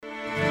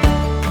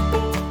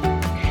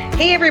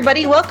Hey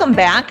everybody, welcome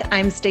back.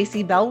 I'm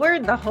Stacy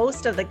Bellward, the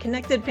host of the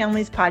Connected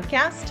Families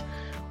podcast.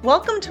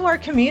 Welcome to our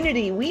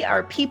community. We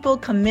are people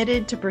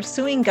committed to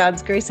pursuing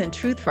God's grace and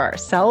truth for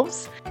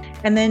ourselves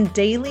and then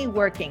daily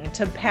working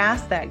to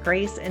pass that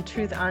grace and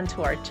truth on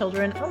to our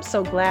children. I'm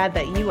so glad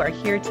that you are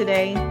here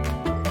today.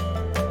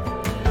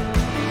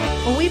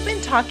 Well, we've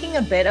been talking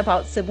a bit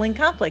about sibling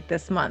conflict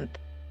this month.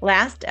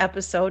 Last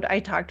episode, I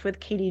talked with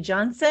Katie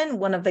Johnson,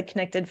 one of the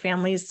Connected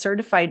Families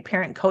certified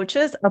parent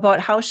coaches, about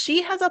how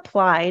she has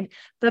applied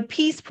the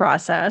peace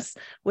process,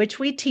 which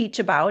we teach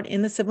about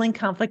in the sibling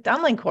conflict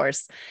online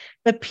course.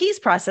 The peace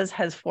process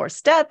has 4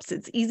 steps.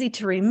 It's easy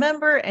to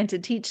remember and to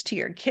teach to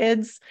your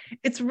kids.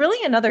 It's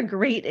really another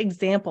great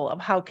example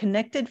of how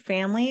Connected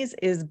Families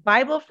is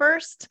Bible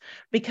first,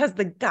 because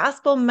the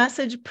gospel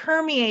message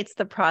permeates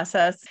the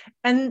process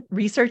and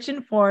research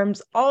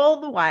informs, all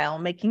the while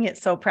making it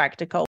so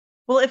practical.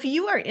 Well, if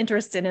you are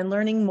interested in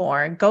learning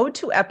more, go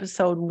to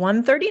episode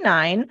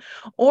 139,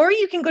 or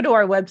you can go to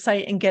our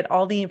website and get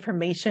all the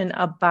information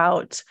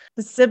about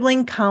the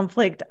sibling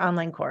conflict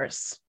online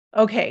course.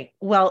 Okay,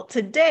 well,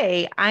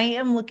 today I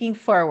am looking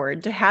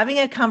forward to having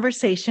a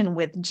conversation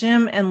with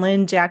Jim and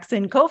Lynn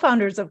Jackson,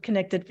 co-founders of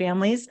Connected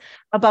Families,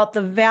 about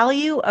the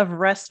value of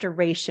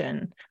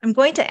restoration. I'm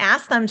going to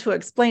ask them to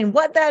explain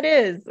what that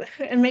is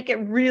and make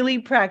it really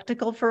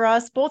practical for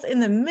us, both in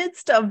the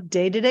midst of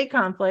day-to-day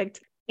conflict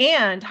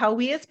and how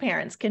we as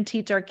parents can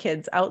teach our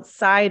kids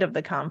outside of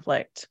the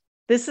conflict.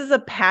 This is a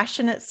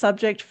passionate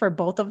subject for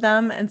both of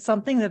them and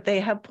something that they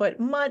have put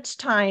much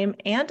time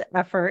and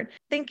effort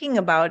thinking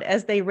about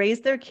as they raise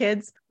their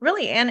kids,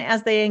 really, and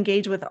as they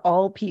engage with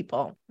all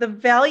people. The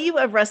value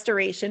of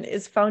restoration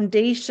is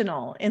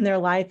foundational in their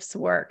life's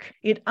work.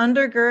 It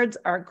undergirds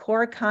our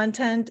core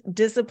content,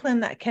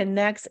 discipline that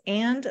connects,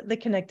 and the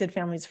Connected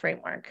Families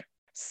framework.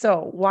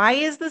 So why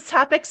is this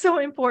topic so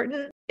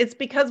important? It's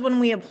because when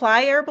we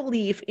apply our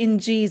belief in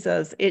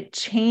Jesus, it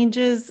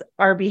changes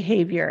our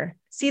behavior.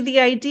 See, the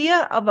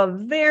idea of a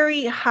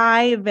very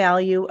high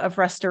value of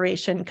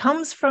restoration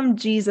comes from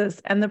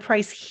Jesus and the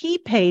price he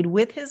paid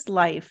with his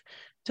life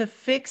to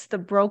fix the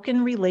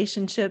broken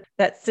relationship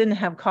that sin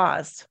have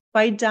caused.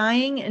 By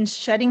dying and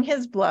shedding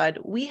his blood,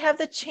 we have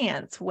the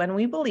chance, when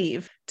we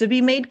believe, to be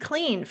made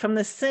clean from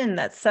the sin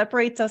that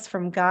separates us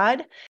from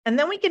God, and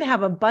then we can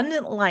have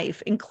abundant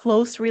life in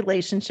close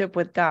relationship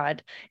with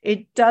God.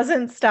 It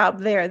doesn't stop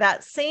there.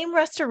 That same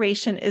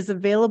restoration is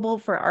available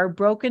for our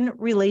broken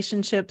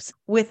relationships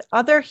with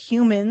other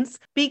humans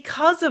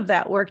because of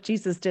that work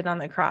Jesus did on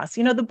the cross.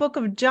 You know, the book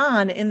of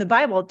John in the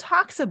Bible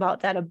talks about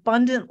that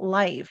abundant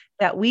life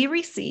that we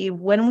receive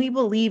when we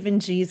believe in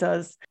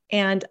Jesus.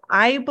 And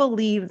I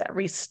believe that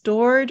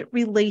restored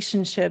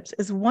relationships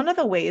is one of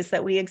the ways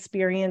that we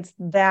experience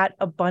that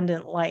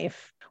abundant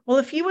life. Well,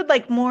 if you would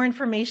like more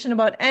information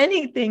about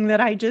anything that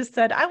I just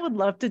said, I would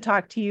love to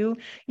talk to you.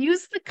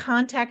 Use the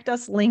contact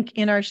us link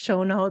in our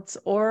show notes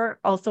or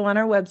also on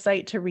our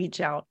website to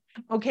reach out.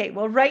 Okay,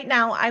 well, right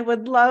now I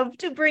would love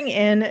to bring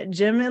in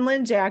Jim and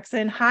Lynn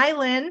Jackson. Hi,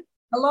 Lynn.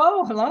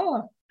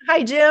 Hello.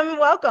 Hi, Jim.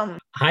 Welcome.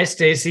 Hi,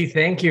 Stacy.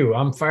 Thank you.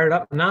 I'm fired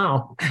up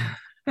now.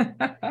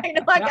 I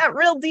know I got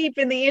real deep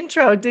in the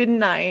intro,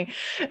 didn't I?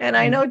 And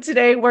I know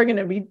today we're going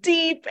to be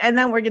deep and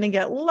then we're going to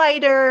get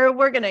lighter.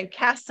 We're going to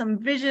cast some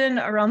vision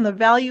around the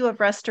value of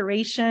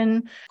restoration.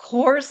 Of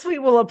course, we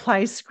will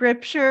apply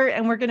scripture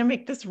and we're going to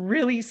make this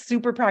really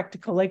super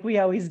practical like we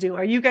always do.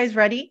 Are you guys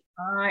ready?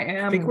 I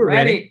am I think we're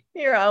ready.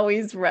 You're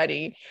always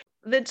ready.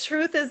 The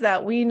truth is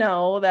that we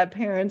know that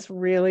parents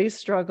really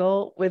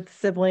struggle with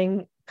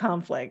sibling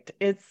conflict.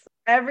 It's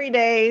every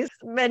day,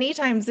 many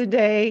times a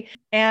day.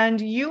 And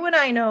you and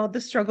I know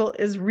the struggle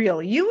is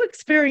real. You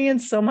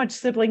experienced so much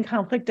sibling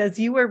conflict as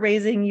you were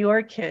raising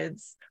your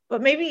kids.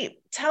 But maybe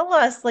tell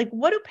us,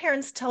 what do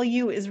parents tell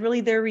you is really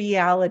their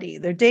reality,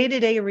 their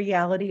day-to-day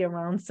reality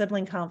around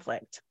sibling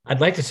conflict?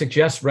 I'd like to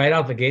suggest right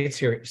out the gates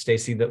here,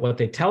 Stacy, that what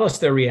they tell us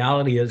their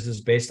reality is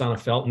based on a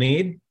felt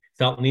need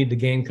to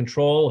gain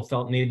control, a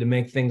felt need to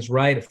make things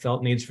right, a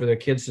felt needs for their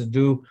kids to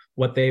do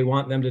what they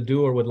want them to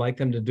do or would like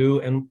them to do.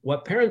 And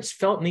what parents'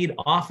 felt need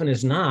often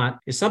is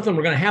something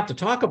we're going to have to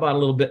talk about a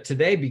little bit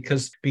today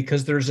because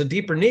there's a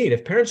deeper need.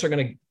 If parents are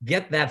going to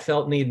get that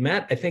felt need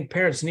met, I think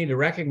parents need to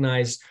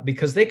recognize,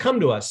 because they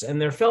come to us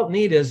and their felt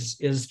need is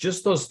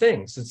just those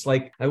things. It's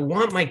like, I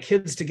want my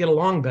kids to get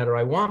along better.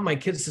 I want my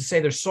kids to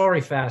say they're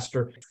sorry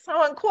faster.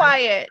 So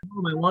quiet.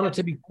 I want it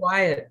to be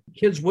quiet.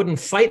 Kids wouldn't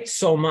fight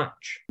so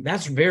much.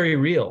 That's very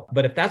real.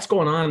 But if that's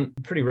going on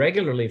pretty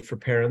regularly for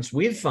parents,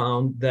 we've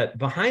found that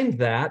behind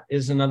that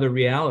is another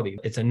reality.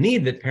 It's a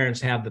need that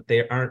parents have that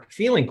they aren't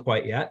feeling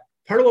quite yet.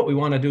 Part of what we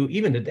want to do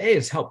even today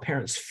is help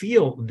parents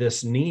feel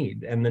this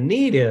need. And the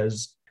need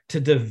is to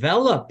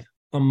develop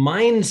a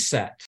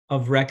mindset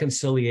of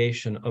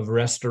reconciliation, of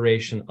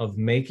restoration, of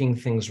making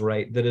things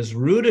right that is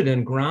rooted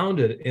and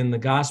grounded in the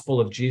gospel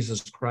of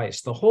Jesus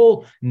Christ. The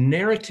whole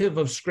narrative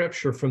of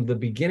Scripture from the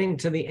beginning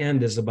to the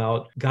end is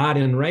about God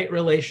in right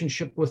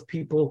relationship with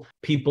people,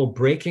 people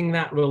breaking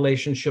that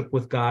relationship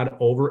with God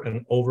over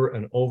and over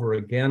and over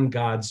again,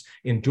 God's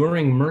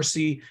enduring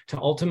mercy to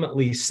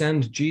ultimately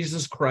send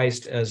Jesus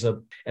Christ as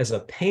a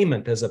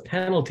payment, as a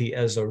penalty,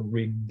 as a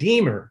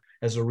redeemer,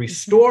 as a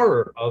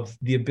restorer of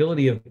the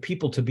ability of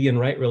people to be in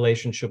right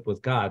relationship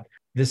with God.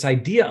 This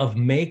idea of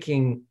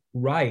making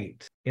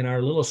right in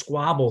our little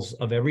squabbles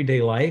of everyday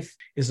life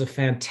is a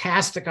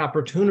fantastic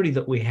opportunity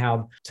that we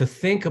have to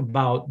think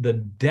about the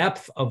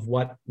depth of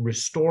what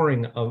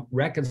restoring, of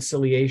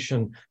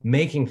reconciliation,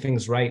 making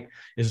things right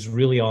is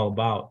really all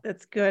about.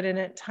 That's good. And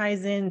it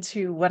ties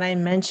into what I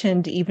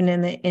mentioned even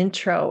in the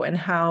intro and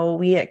how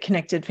we at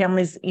Connected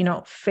Families,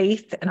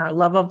 faith and our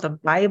love of the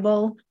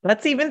Bible,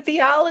 that's even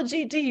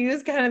theology, to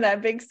use kind of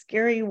that big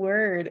scary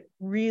word,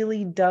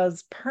 really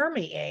does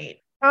permeate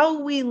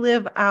how we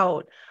live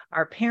out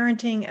our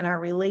parenting and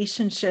our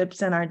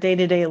relationships and our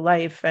day-to-day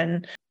life.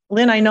 And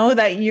Lynn, I know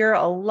that you're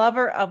a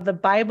lover of the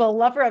Bible,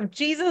 lover of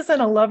Jesus,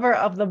 and a lover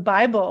of the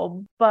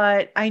Bible,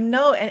 but I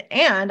know,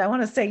 and I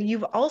want to say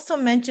you've also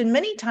mentioned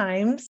many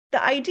times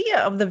the idea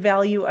of the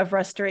value of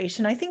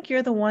restoration. I think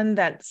you're the one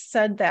that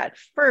said that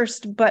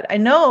first, but I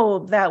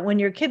know that when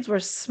your kids were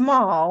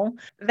small,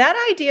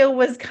 that idea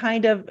was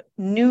kind of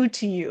new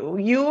to you.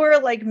 You were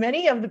like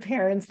many of the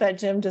parents that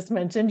Jim just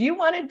mentioned. You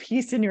wanted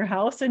peace in your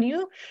house, and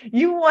you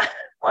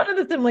wanted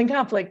the sibling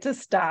conflict to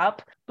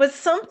stop, but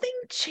something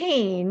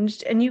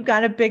changed and you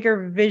got a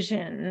bigger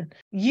vision.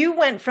 You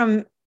went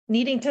from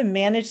needing to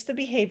manage the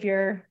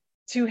behavior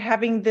to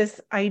having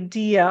this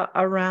idea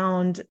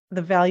around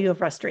the value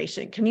of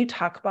restoration. Can you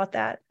talk about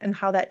that and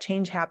how that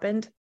change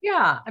happened?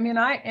 Yeah,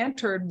 I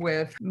entered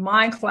with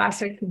my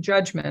classic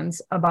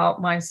judgments about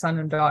my son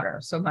and daughter.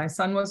 So my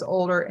son was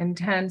older,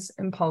 intense,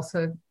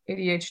 impulsive,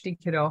 ADHD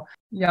kiddo,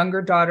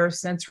 younger daughter,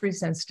 sensory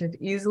sensitive,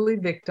 easily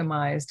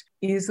victimized,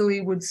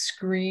 easily would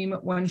scream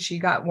when she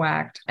got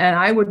whacked. And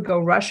I would go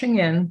rushing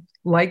in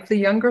like the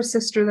younger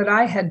sister that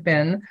I had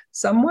been,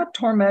 somewhat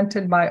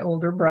tormented by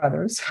older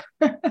brothers.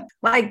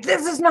 Like,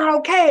 this is not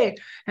okay.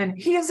 And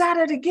he is at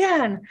it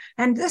again.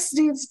 And this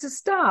needs to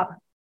stop.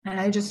 And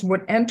I just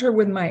would enter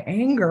with my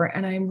anger,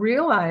 and I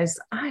realized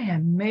I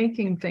am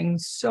making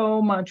things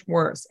so much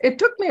worse. It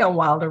took me a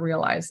while to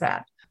realize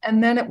that.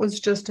 And then it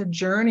was just a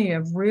journey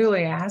of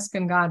really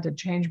asking God to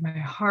change my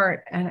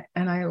heart. And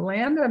I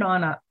landed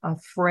on a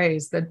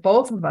phrase that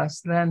both of us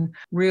then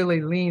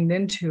really leaned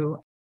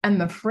into. And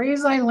the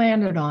phrase I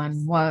landed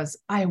on was,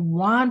 I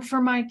want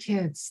for my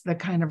kids the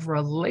kind of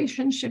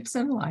relationships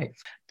in life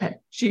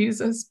that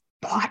Jesus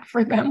bought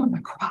for them on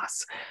the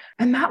cross.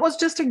 And that was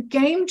just a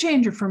game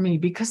changer for me,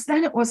 because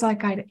then it was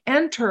like I'd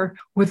enter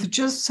with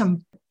just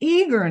some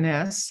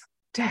eagerness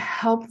to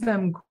help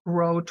them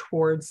grow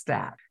towards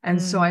that.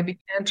 And so I began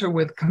to enter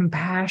with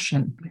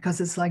compassion, because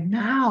it's like,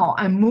 now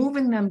I'm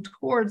moving them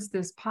towards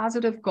this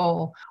positive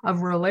goal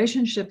of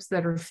relationships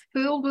that are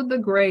filled with the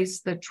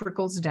grace that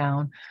trickles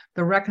down,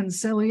 the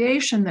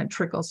reconciliation that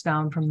trickles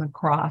down from the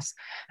cross.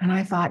 And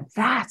I thought,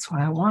 that's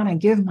what I want to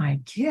give my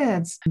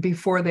kids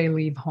before they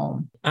leave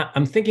home.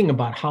 I'm thinking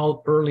about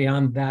how early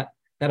on that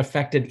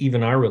affected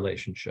even our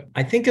relationship.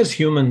 I think as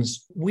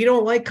humans, we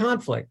don't like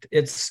conflict.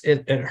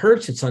 It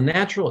hurts. It's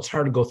unnatural. It's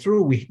hard to go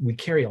through. We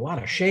carry a lot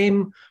of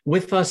shame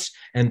with us,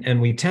 and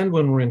we tend,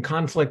 when we're in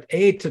conflict,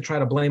 to try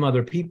to blame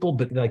other people,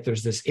 but like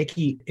there's this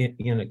icky,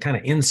 kind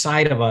of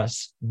inside of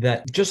us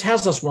that just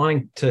has us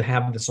wanting to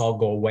have this all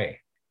go away.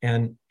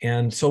 And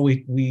so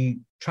we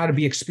try to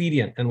be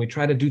expedient, and we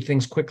try to do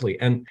things quickly.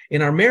 And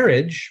in our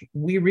marriage,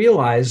 we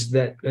realized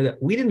that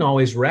we didn't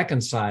always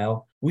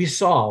reconcile. We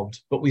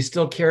solved, but we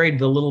still carried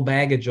the little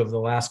baggage of the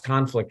last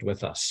conflict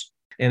with us.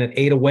 And it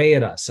ate away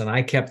at us. And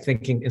I kept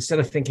thinking, instead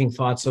of thinking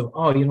thoughts of,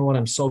 oh, you know what,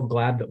 I'm so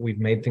glad that we've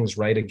made things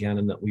right again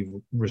and that we've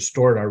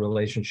restored our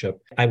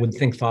relationship, I would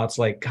think thoughts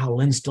like, God,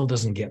 Lynn still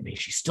doesn't get me.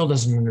 She still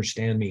doesn't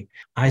understand me.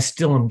 I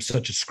still am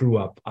such a screw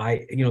up.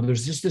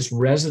 There's just this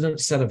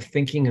resonant set of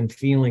thinking and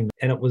feeling,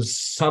 and it was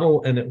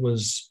subtle and it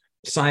was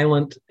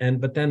silent.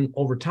 But then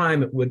over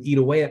time it would eat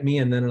away at me,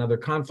 and then another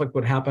conflict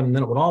would happen, and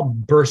then it would all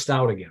burst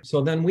out again.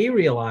 So then we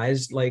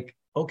realized, like,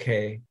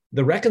 okay,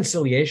 the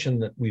reconciliation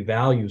that we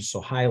value so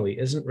highly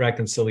isn't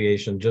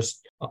reconciliation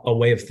just a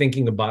way of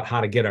thinking about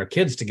how to get our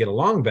kids to get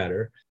along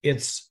better.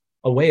 It's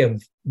a way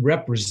of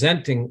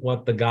representing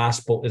what the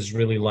gospel is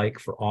really like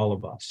for all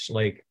of us.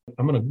 Like,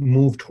 I'm going to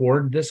move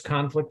toward this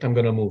conflict. I'm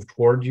going to move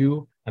toward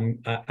you.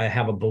 I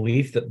have a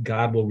belief that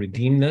God will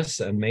redeem this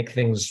and make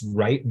things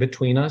right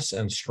between us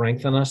and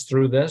strengthen us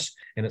through this.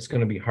 And it's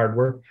going to be hard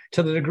work,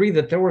 to the degree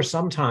that there were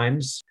some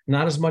times,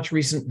 not as much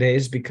recent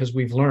days because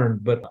we've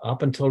learned, but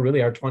up until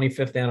really our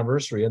 25th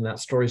anniversary, and that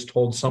story's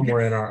told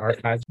somewhere in our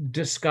archives,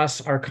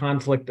 discuss our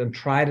conflict and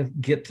try to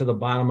get to the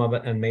bottom of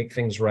it and make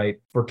things right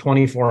for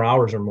 24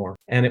 hours or more.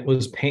 And it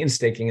was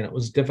painstaking and it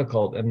was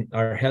difficult, and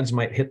our heads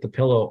might hit the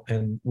pillow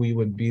and we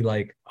would be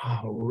like,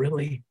 oh,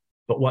 really?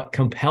 But what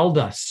compelled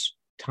us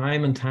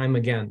time and time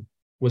again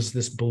was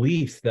this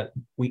belief that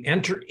we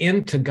enter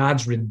into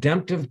God's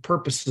redemptive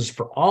purposes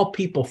for all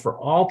people, for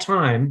all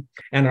time,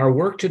 and our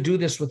work to do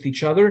this with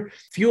each other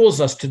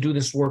fuels us to do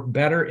this work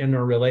better in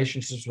our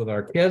relationships with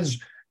our kids,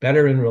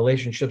 better in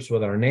relationships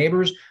with our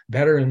neighbors,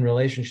 better in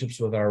relationships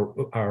with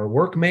our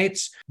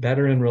workmates,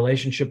 better in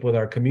relationship with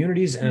our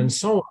communities, and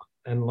so on.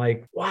 And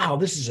like, wow,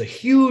 this is a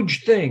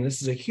huge thing.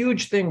 This is a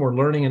huge thing we're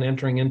learning and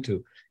entering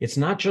into. It's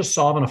not just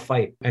solving a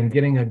fight and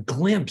getting a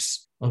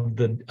glimpse of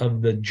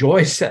the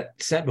joy set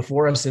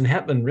before us in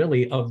heaven,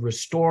 really, of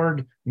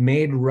restored,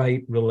 made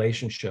right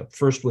relationship,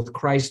 first with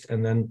Christ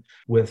and then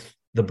with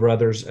the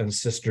brothers and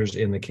sisters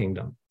in the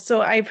kingdom.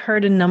 So I've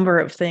heard a number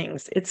of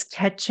things. It's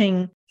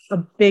catching a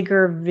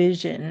bigger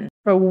vision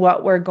for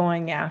what we're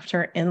going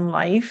after in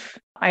life.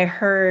 I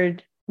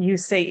heard you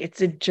say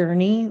it's a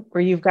journey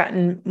where you've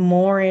gotten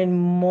more and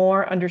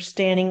more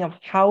understanding of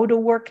how to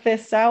work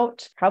this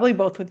out, probably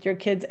both with your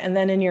kids and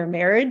then in your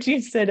marriage.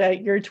 You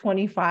said you're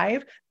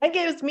 25. That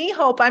gives me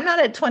hope. I'm not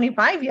at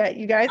 25 yet,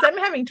 you guys. I'm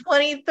having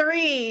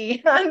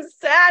 23 on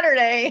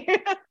Saturday.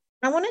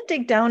 I want to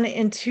dig down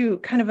into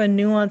kind of a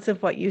nuance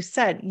of what you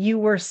said. You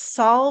were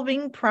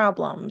solving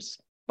problems,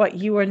 but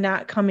you are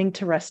not coming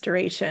to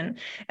restoration.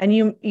 And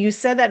you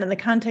said that in the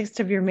context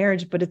of your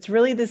marriage, but it's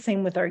really the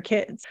same with our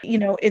kids.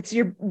 It's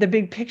the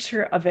big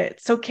picture of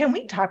it. So can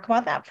we talk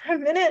about that for a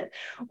minute?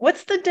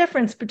 What's the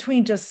difference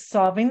between just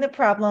solving the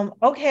problem?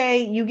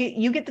 Okay, you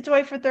get the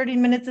toy for 30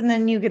 minutes and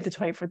then you get the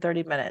toy for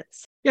 30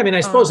 minutes. Yeah, I mean,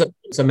 I suppose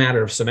it's a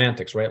matter of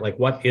semantics, right? Like,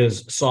 what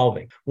is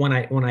solving? When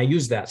I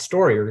use that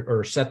story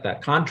or set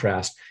that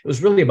contrast, it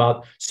was really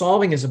about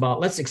solving is about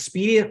let's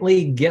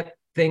expediently get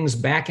things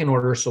back in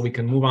order so we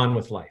can move on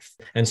with life.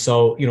 And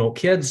so,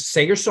 kids,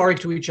 say you're sorry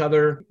to each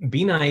other,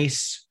 be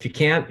nice. If you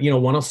can't,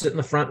 one will sit in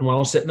the front and one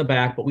will sit in the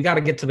back, but we got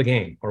to get to the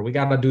game or we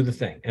got to do the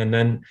thing. And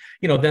then,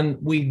 then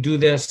we do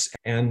this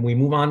and we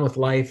move on with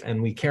life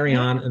and we carry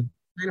on and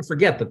kind of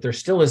forget that there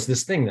still is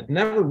this thing that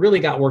never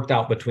really got worked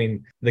out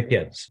between the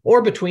kids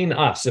or between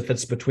us, if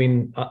it's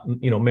between,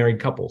 married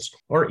couples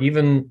or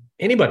even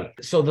anybody.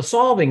 So the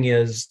solving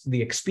is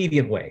the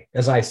expedient way,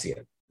 as I see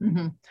it.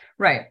 Mm-hmm.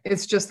 Right.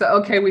 It's just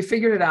okay, we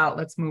figured it out.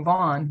 Let's move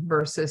on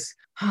versus,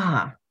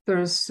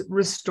 there's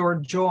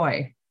restored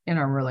joy in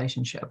our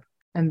relationship.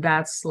 And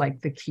that's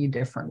like the key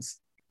difference.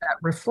 That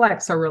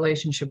reflects our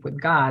relationship with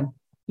God,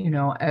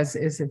 as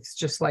is it's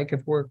just like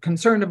if we're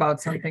concerned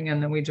about something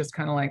and then we just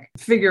kind of like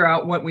figure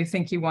out what we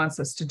think he wants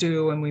us to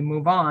do and we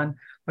move on.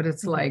 But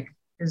it's like,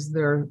 is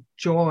there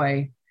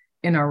joy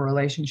in our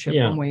relationship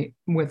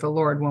with the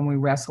Lord when we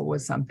wrestle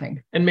with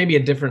something? And maybe a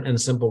different and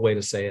simple way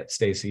to say it,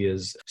 Stacy,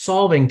 is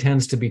solving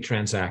tends to be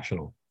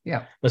transactional.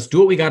 Yeah. Let's do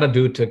what we got to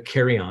do to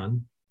carry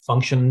on,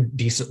 function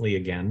decently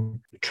again.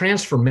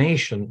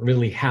 Transformation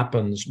really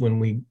happens when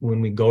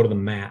we go to the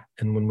mat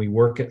and when we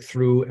work it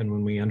through and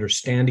when we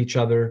understand each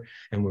other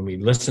and when we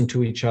listen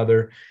to each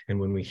other and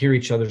when we hear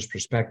each other's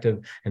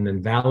perspective and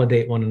then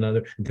validate one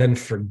another, then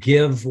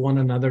forgive one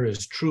another.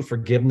 Is true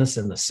forgiveness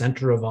in the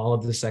center of all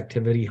of this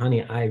activity?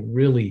 Honey, I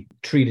really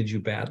treated you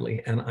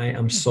badly and I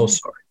am so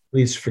sorry.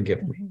 Please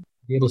forgive me.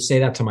 Be able to say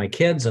that to my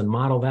kids and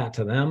model that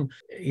to them,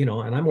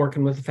 and I'm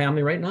working with a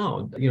family right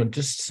now,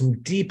 just some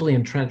deeply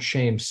entrenched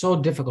shame, so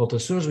difficult.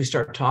 As soon as we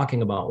start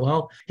talking about,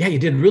 well, yeah, you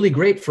did really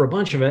great for a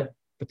bunch of it,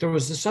 but there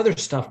was this other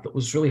stuff that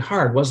was really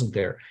hard, wasn't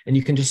there? And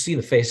you can just see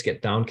the face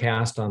get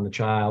downcast on the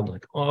child,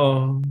 like,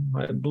 oh,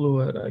 I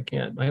blew it. I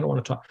don't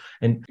want to talk.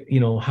 And,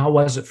 how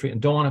was it for you?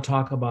 And don't want to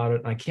talk about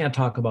it. I can't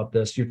talk about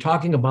this. You're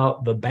talking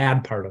about the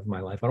bad part of my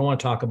life. I don't want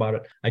to talk about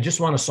it. I just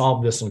want to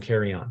solve this and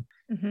carry on.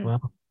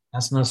 Well,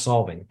 that's not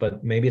solving,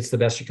 but maybe it's the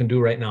best you can do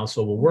right now.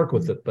 So we'll work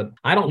with it. But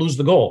I don't lose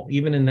the goal,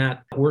 even in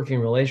that working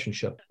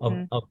relationship of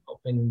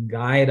helping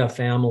guide a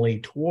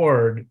family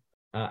toward,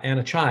 and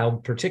a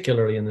child,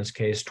 particularly in this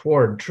case,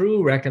 toward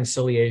true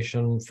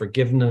reconciliation,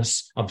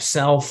 forgiveness of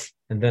self,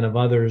 and then of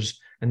others,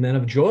 and then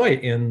of joy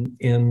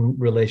in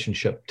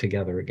relationship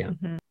together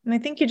again. And I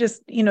think you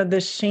just,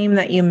 the shame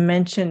that you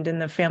mentioned in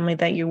the family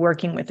that you're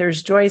working with,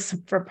 there's joy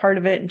for part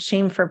of it and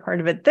shame for part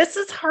of it. This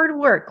is hard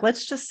work.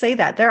 Let's just say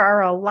that there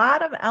are a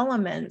lot of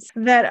elements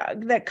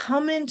that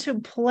come into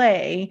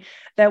play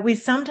that we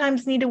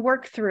sometimes need to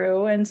work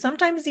through, and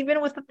sometimes even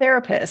with a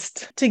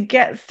therapist, to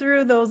get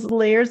through those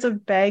layers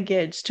of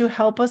baggage to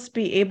help us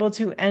be able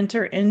to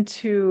enter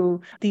into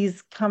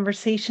these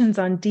conversations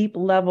on deep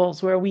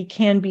levels where we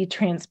can be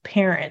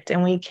transparent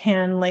and we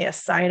can lay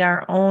aside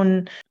our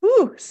own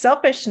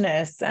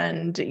selfishness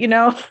and,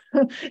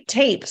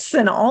 tapes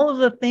and all of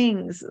the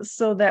things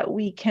so that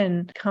we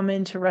can come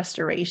into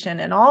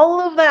restoration. And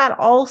all of that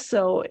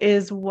also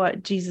is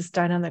what Jesus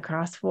died on the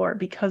cross for,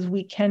 because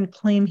we can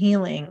claim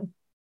healing.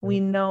 We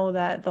know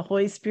that the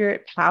Holy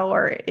Spirit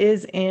power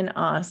is in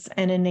us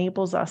and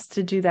enables us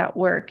to do that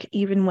work,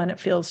 even when it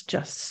feels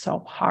just so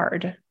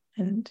hard.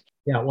 And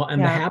the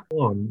happy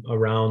one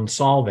around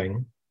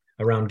solving,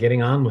 around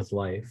getting on with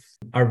life,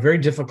 are very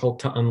difficult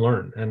to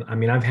unlearn. And I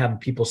mean, I've had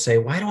people say,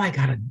 why do I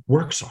got to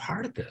work so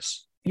hard at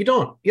this? You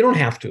don't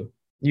have to.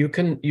 You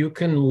can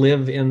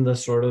live in the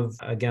sort of,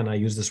 again, I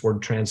use this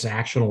word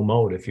transactional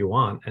mode if you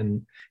want,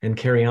 and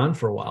carry on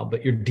for a while.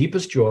 But your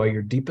deepest joy,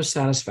 your deepest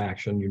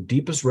satisfaction, your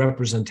deepest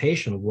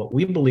representation of what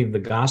we believe the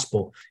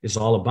gospel is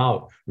all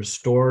about,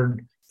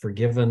 restored,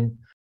 forgiven,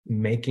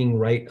 making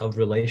right of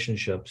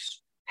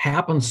relationships,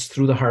 happens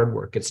through the hard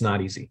work. It's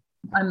not easy.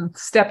 I'm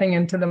stepping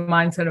into the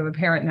mindset of a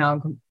parent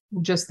now,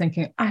 just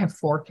thinking, I have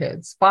 4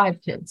 kids,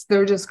 5 kids.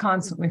 They're just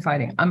constantly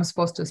fighting. I'm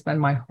supposed to spend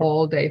my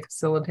whole day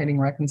facilitating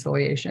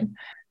reconciliation.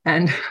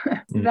 And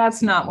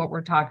that's not what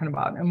we're talking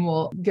about. And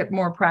we'll get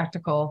more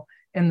practical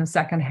in the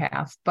second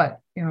half. But,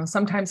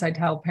 sometimes I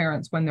tell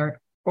parents when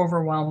they're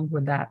overwhelmed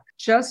with that,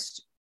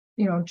 just,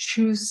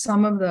 choose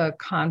some of the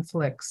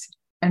conflicts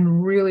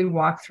and really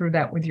walk through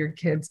that with your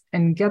kids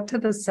and get to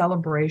the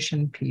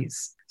celebration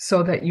piece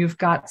so that you've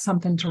got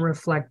something to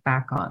reflect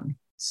back on.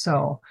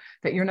 So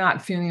that you're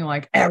not feeling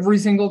like every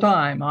single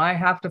time I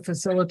have to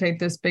facilitate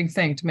this big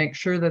thing to make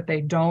sure that they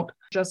don't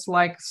just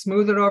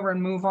smooth it over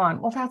and move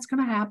on. Well, that's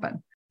going to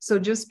happen. So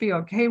just be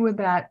okay with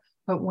that.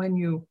 But when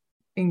you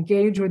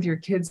engage with your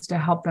kids to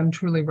help them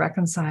truly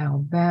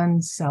reconcile, then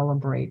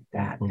celebrate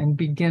that and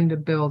begin to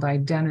build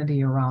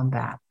identity around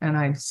that. And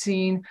I've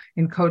seen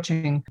in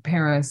coaching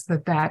parents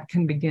that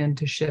can begin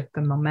to shift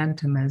the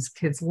momentum as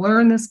kids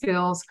learn the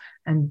skills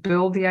and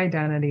build the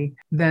identity,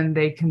 then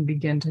they can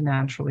begin to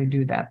naturally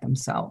do that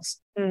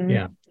themselves.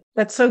 Yeah.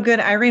 That's so good.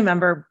 I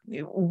remember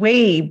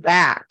way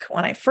back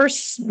when I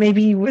first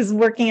maybe was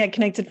working at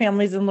Connected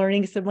Families and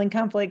learning sibling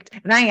conflict.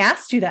 And I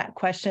asked you that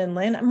question,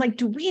 Lynn. I'm like,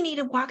 do we need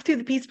to walk through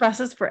the peace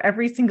process for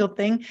every single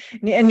thing?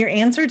 And your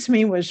answer to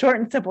me was short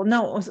and simple.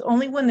 No, it was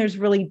only when there's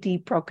really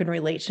deep broken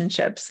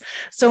relationships.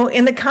 So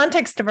in the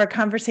context of our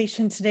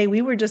conversation today,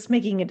 we were just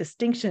making a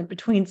distinction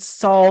between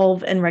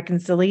solve and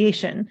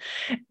reconciliation.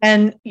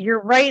 And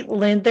you're right,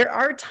 Lynn, there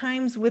are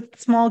times with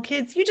small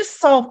kids, you just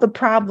solve the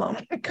problem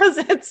because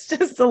it's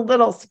just a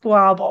little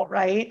squabble,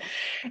 right?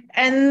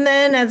 And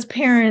then as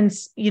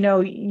parents,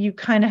 you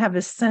kind of have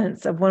a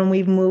sense of when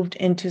we've moved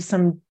into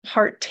some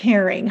heart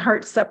tearing,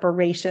 heart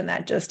separation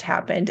that just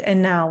happened.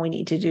 And now we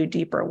need to do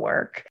deeper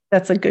work.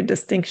 That's a good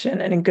distinction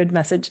and a good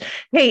message.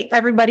 Hey,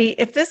 everybody,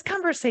 if this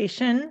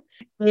conversation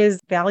is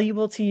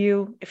valuable to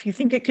you, if you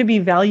think it could be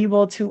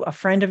valuable to a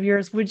friend of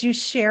yours, would you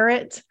share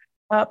it?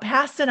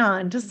 Pass it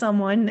on to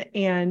someone,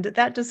 and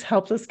that just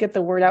helps us get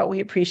the word out.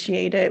 We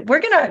appreciate it. We're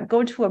going to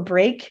go to a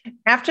break.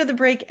 After the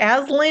break,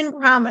 as Lynn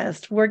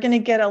promised, we're going to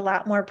get a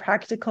lot more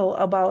practical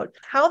about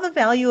how the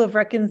value of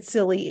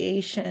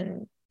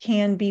reconciliation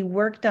can be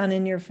worked on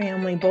in your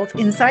family, both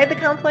inside the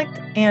conflict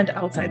and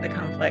outside the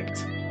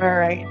conflict. All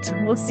right.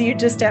 We'll see you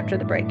just after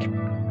the break.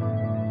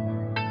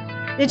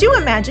 Did you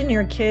imagine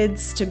your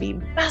kids to be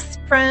best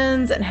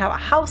friends and have a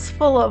house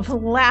full of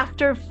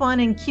laughter, fun,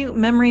 and cute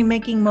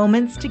memory-making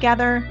moments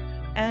together?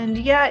 And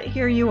yet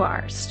here you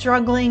are,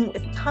 struggling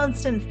with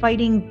constant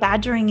fighting,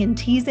 badgering, and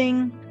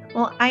teasing.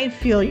 Well, I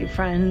feel you,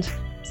 friend.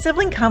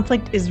 Sibling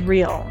conflict is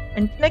real,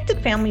 and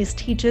Connected Families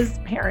teaches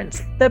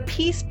parents the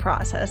peace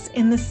process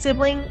in the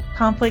Sibling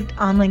Conflict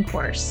online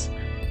course.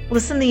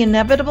 Listen, the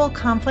inevitable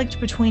conflict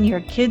between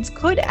your kids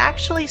could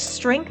actually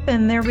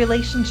strengthen their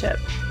relationship.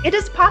 It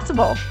is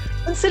possible.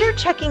 Consider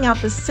checking out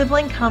the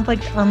Sibling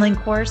Conflict online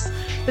course.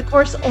 The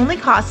course only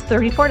costs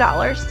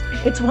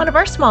 $34. It's one of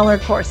our smaller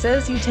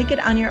courses. You take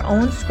it on your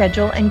own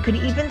schedule and could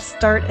even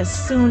start as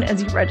soon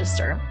as you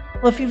register.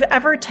 Well, if you've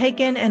ever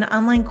taken an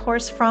online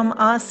course from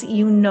us,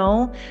 you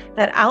know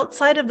that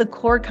outside of the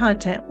core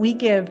content, we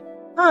give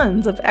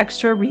tons of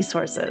extra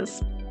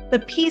resources. The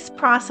peace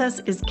process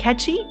is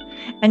catchy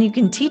and you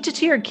can teach it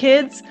to your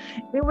kids.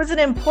 It was an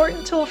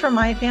important tool for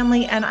my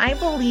family, and I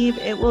believe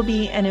it will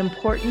be an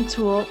important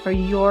tool for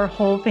your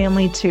whole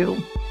family too.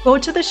 Go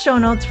to the show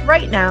notes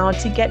right now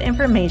to get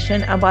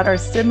information about our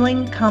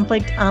Sibling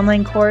Conflict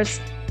online course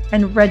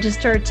and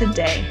register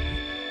today.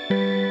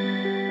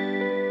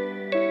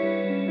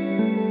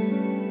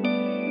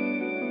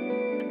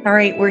 All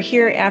right, we're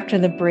here after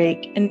the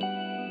break and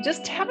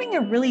just having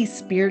a really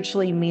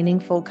spiritually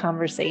meaningful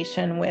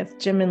conversation with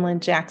Jim and Lynn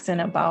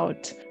Jackson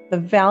about the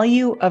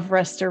value of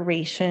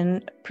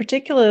restoration,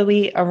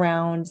 particularly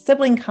around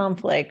sibling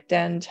conflict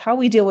and how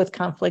we deal with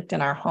conflict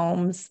in our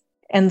homes.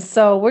 And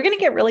so we're going to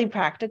get really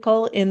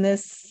practical in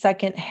this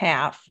second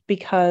half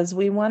because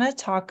we want to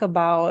talk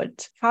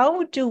about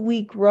how do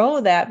we grow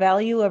that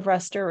value of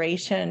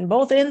restoration,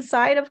 both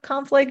inside of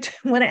conflict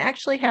when it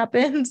actually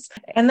happens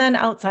and then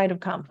outside of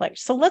conflict.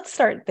 So let's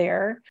start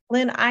there.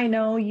 Lynn, I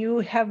know you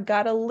have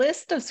got a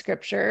list of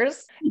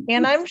scriptures,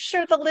 and I'm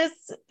sure the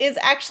list is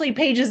actually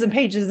pages and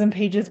pages and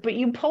pages, but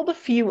you pulled a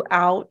few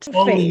out. If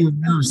only you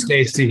knew,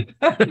 Stacy.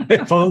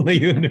 If only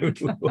you knew.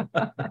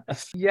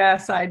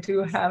 Yes, I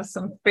do have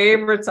some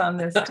favorites on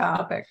this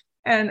topic.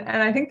 And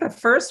I think the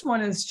first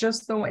one is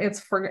just the way it's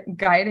for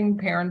guiding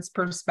parents'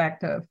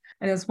 perspective.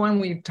 And it's one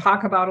we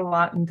talk about a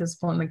lot in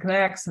Discipline that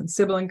Connects and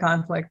sibling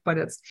conflict, but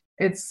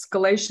it's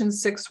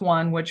Galatians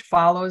 6:1, which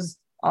follows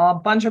a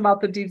bunch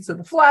about the deeds of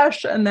the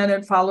flesh, and then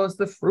it follows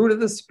the fruit of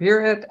the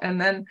Spirit, and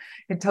then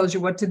it tells you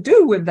what to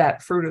do with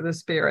that fruit of the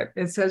Spirit.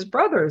 It says,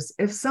 brothers,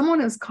 if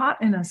someone is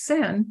caught in a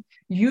sin,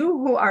 you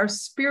who are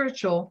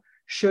spiritual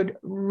should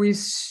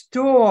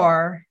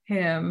restore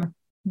him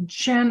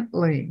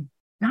gently.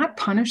 Not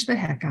punish the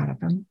heck out of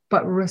him,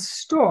 but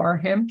restore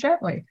him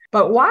gently.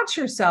 But watch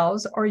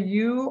yourselves, or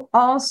you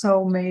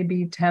also may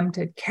be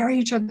tempted. Carry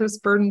each other's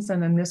burdens,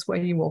 and in this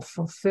way you will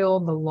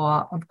fulfill the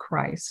law of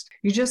Christ.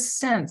 You just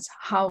sense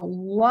how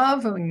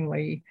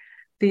lovingly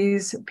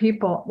these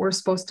people were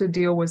supposed to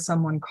deal with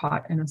someone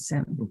caught in a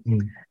sin. Mm-hmm.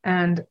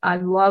 And I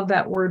love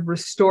that word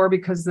restore,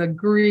 because the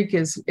Greek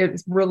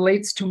it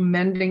relates to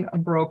mending a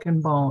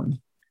broken bone.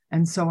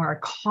 And so our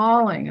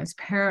calling as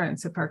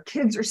parents, if our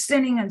kids are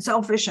sinning and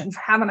selfish and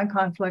having a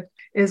conflict,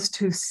 is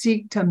to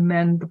seek to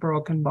mend the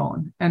broken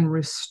bone and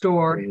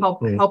restore,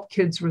 help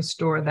kids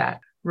restore that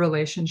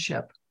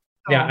relationship.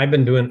 Yeah, I've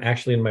been doing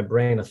actually in my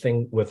brain a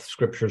thing with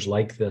scriptures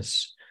like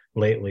this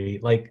lately.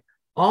 Like,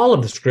 all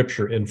of the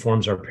scripture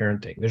informs our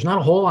parenting. There's not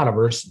a whole lot of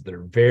verses that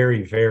are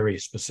very, very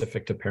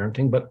specific to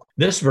parenting, but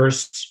this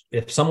verse,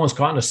 if someone's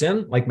caught in a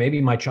sin, like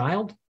maybe my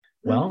child,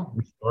 well,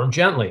 restore them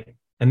gently.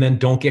 And then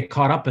don't get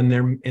caught up in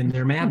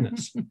their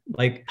madness.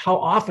 Like, how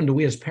often do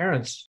we as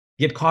parents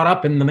get caught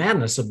up in the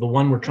madness of the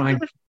one we're trying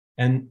to,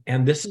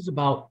 and this is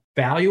about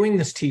valuing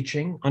this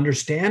teaching,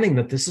 understanding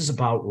that this is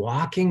about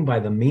walking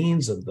by the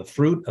means of the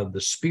fruit of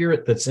the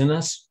Spirit that's in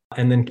us,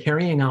 and then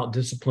carrying out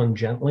discipline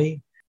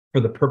gently for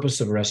the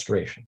purpose of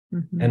restoration.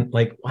 Mm-hmm. And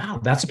like,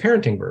 wow, that's a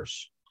parenting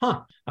verse.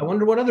 I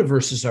wonder what other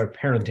verses are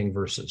parenting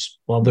verses.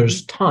 Well,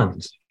 there's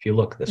tons if you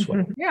look this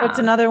way. Yeah. What's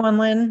another one,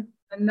 Lynn?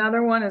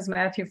 Another one is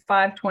Matthew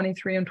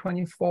 5:23 and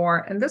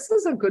 24. And this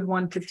is a good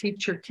one to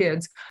teach your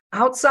kids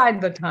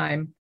outside the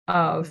time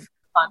of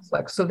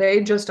conflict. So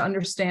they just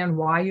understand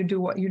why you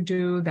do what you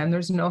do. Then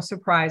there's no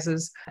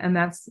surprises. And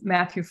that's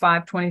Matthew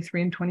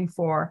 5:23 and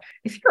 24.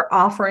 If you're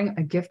offering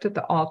a gift at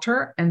the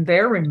altar and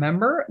there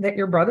remember that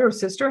your brother or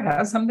sister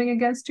has something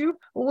against you,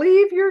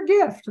 leave your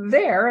gift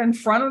there in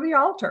front of the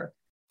altar.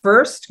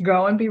 First,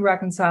 go and be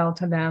reconciled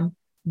to them,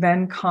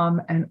 then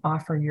come and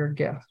offer your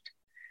gift.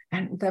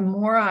 And the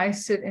more I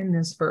sit in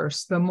this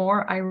verse, the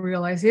more I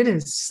realize it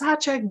is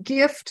such a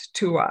gift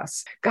to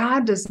us.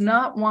 God does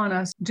not want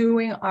us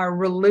doing our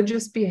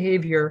religious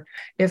behavior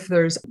if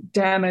there's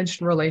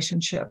damaged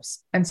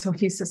relationships. And so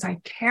he says, I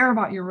care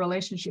about your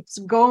relationships.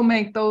 Go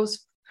make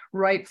those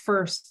right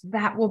first.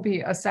 That will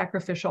be a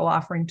sacrificial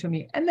offering to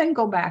me. And then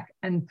go back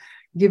and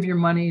give your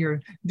money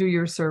or do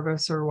your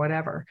service or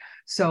whatever.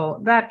 So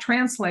that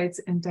translates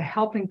into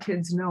helping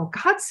kids know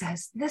God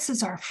says this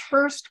is our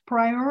first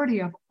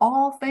priority of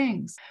all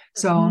things.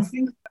 So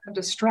things that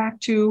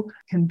distract you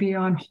can be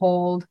on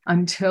hold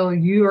until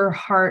your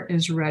heart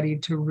is ready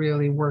to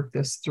really work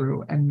this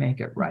through and make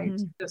it right.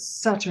 It's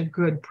such a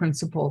good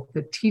principle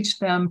to teach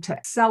them to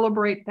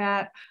celebrate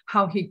that,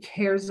 how he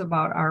cares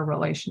about our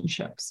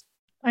relationships.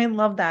 I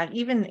love that.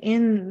 Even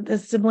in the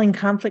sibling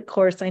conflict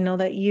course, I know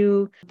that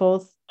you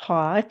both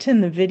taught in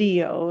the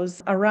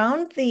videos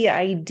around the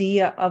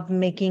idea of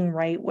making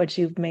right what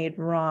you've made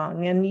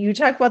wrong. And you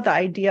talk about the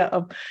idea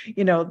of,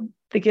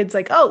 the kid's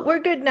like, oh, we're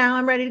good now.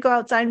 I'm ready to go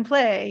outside and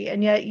play.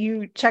 And yet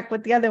you check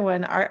with the other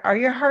one, are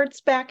your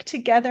hearts back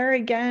together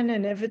again?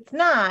 And if it's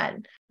not,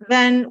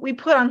 then we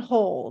put on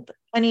hold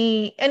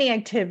any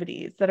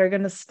activities that are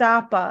going to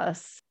stop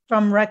us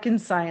from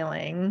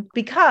reconciling,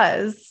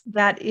 because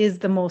that is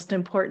the most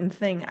important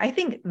thing. I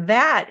think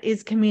that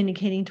is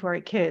communicating to our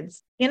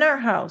kids. In our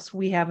house,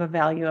 we have a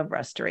value of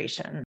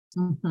restoration.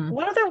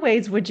 What other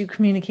ways would you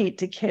communicate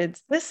to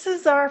kids? This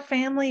is our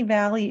family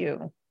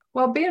value.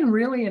 Well, being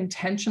really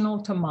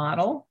intentional to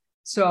model.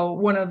 So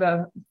one of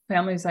the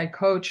families I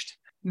coached,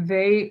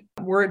 they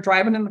were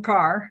driving in the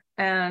car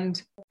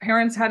and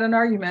parents had an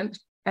argument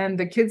and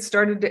the kids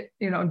started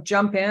to,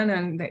 jump in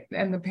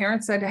and the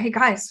parents said, hey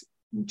guys,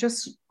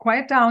 just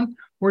quiet down.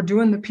 We're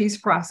doing the peace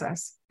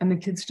process. And the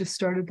kids just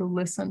started to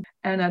listen.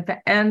 And at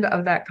the end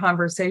of that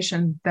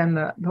conversation, then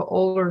the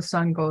older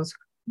son goes,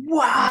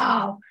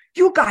 wow,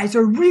 you guys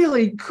are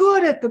really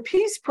good at the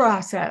peace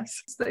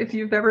process. If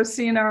you've ever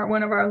seen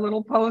one of our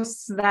little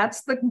posts,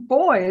 that's the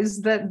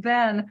boys that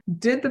then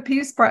did the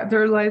peace process.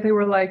 They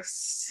were like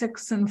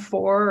 6 and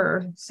 4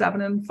 or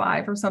 7 and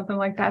 5 or something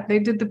like that. They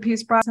did the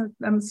peace process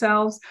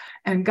themselves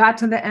and got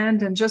to the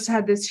end and just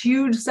had this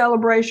huge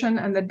celebration.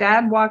 And the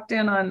dad walked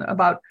in on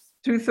about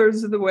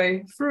 2/3 of the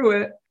way through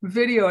it,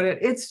 videoed it.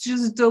 It's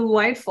just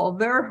delightful.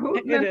 They're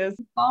hooting,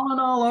 falling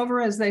all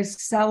over as they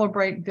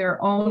celebrate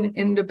their own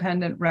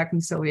independent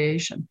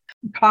reconciliation,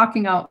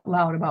 talking out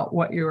loud about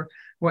what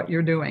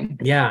you're doing.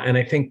 Yeah. And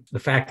I think the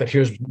fact that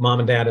here's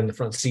mom and dad in the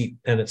front seat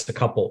and it's the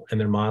couple and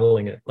they're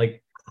modeling it.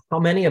 Like, how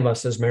many of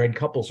us as married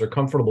couples are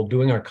comfortable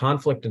doing our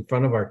conflict in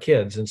front of our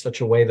kids in such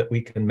a way that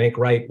we can make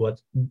right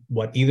what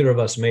either of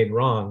us made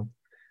wrong?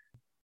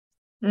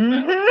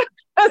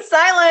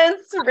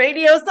 Silence,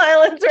 radio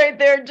silence right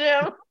there,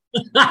 Jim.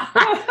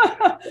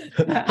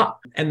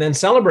 And then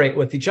celebrate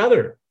with each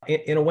other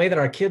in a way that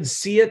our kids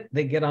see it,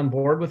 they get on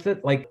board with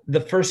it. Like the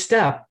first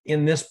step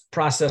in this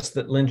process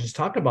that Lynn just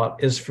talked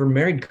about is for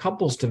married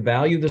couples to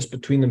value this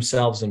between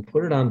themselves and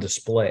put it on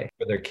display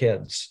for their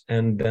kids,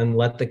 and then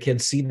let the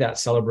kids see that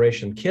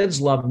celebration. Kids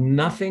love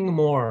nothing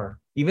more,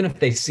 even if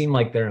they seem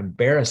like they're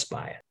embarrassed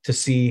by it, to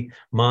see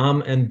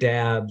mom and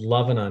dad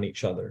loving on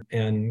each other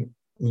and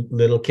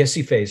little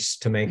kissy face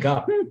to make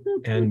up.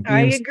 And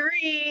I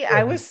agree.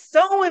 I was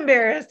so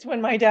embarrassed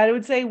when my dad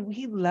would say,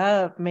 "We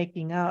love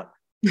making up."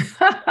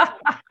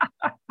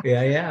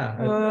 Yeah.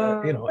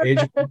 Age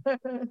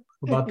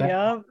about that.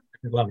 Yep.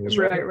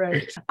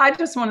 Right. I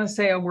just want to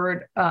say a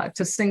word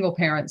to single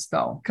parents,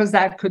 though, because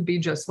that could be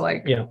just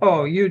like,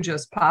 oh, you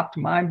just popped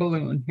my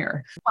balloon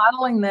here.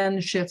 Modeling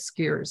then shifts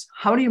gears.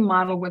 How do you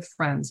model with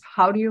friends?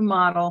 How do you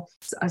model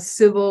a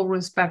civil,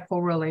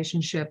 respectful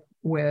relationship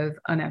with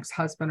an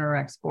ex-husband or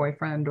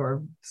ex-boyfriend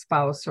or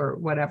spouse or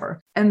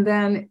whatever? And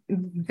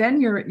then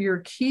your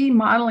key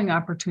modeling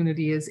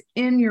opportunity is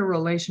in your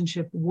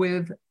relationship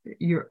with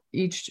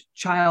each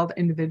child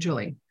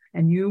individually.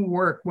 And you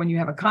work, when you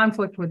have a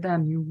conflict with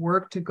them, you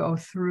work to go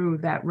through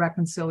that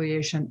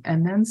reconciliation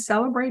and then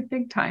celebrate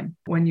big time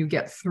when you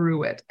get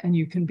through it, and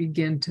you can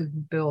begin to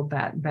build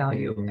that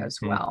value as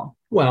well.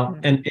 Well,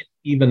 and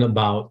even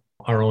about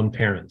our own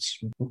parents.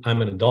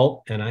 I'm an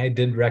adult, and I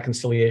did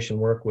reconciliation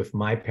work with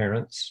my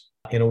parents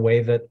in a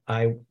way that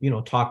I,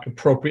 talked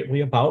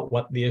appropriately about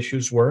what the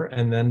issues were,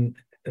 and then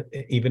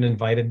even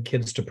invited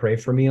kids to pray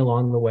for me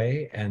along the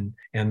way. And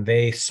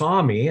they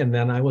saw me, and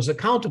then I was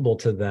accountable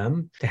to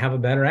them to have a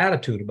better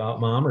attitude about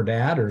mom or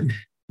dad or,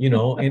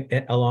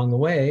 along the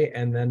way.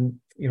 And then,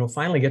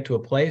 finally get to a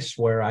place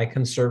where I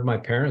can serve my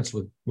parents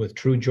with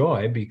true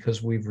joy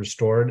because we've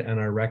restored and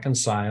are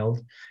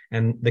reconciled.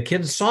 And the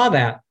kids saw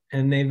that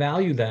and they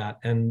value that,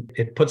 and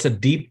it puts a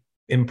deep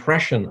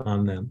impression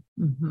on them.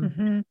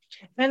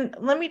 And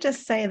let me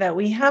just say that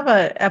we have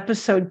an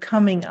episode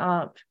coming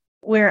up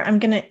where I'm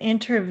going to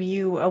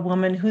interview a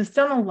woman who's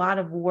done a lot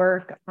of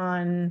work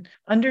on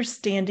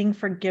understanding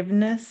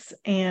forgiveness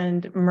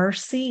and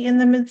mercy in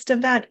the midst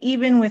of that,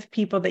 even with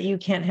people that you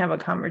can't have a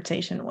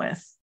conversation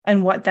with,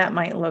 and what that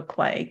might look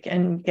like,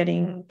 and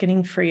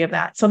getting free of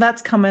that. So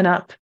that's coming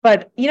up.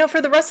 But,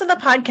 for the rest of the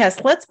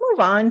podcast, let's move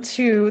on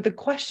to the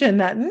question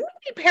that many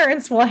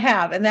parents will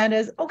have. And that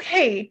is,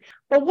 okay,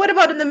 well, what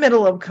about in the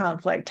middle of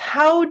conflict?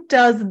 How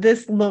does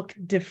this look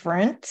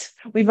different?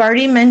 We've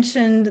already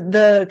mentioned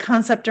the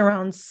concept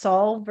around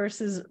solve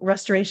versus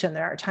restoration.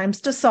 There are times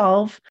to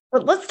solve,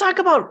 but let's talk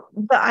about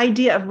the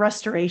idea of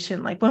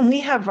restoration. Like when we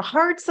have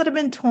hearts that have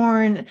been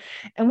torn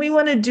and we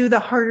want to do the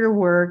harder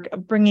work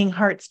of bringing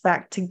hearts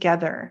back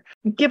together.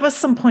 Give us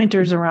some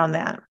pointers around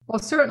that. Well,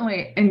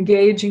 certainly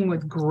engaging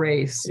with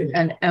grace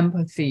and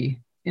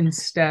empathy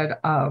instead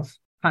of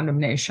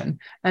condemnation.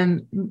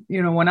 And,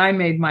 when I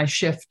made my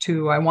shift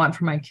to, I want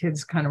for my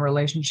kids kind of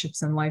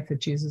relationships in life that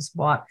Jesus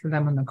bought for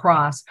them on the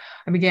cross,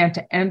 I began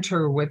to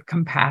enter with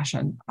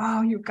compassion.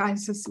 Oh, you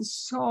guys, this is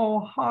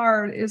so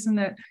hard, isn't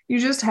it? You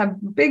just have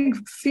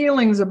big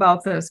feelings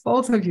about this.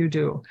 Both of you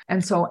do.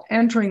 And so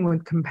entering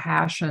with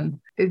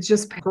compassion, it's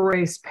just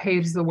grace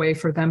paves the way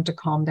for them to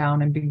calm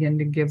down and begin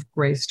to give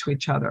grace to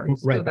each other.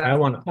 Right. So I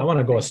want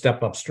to go a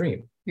step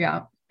upstream.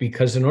 Yeah.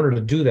 Because in order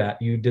to do that,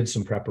 you did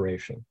some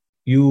preparation.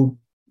 You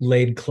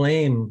laid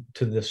claim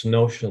to this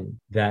notion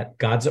that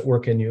God's at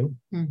work in you,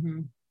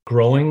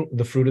 growing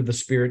the fruit of the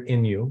Spirit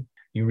in you.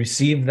 You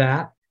receive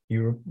that,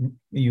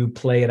 you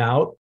play it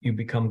out, you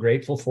become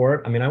grateful for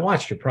it. I mean, I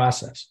watched your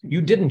process.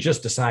 You didn't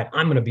just decide,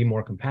 I'm going to be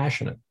more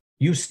compassionate.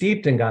 You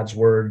steeped in God's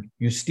word,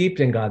 you steeped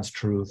in God's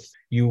truth,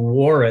 you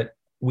wore it,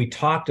 we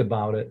talked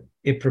about it.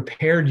 It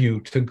prepared you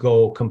to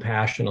go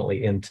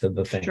compassionately into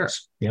the things.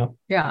 Sure.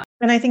 Yeah.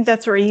 And I think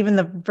that's where even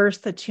the verse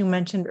that you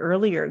mentioned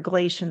earlier,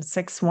 Galatians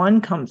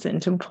 6:1, comes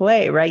into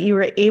play, right? You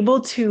were able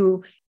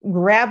to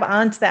grab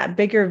onto that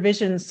bigger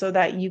vision so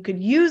that you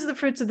could use the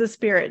fruits of the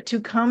Spirit to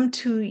come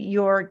to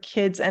your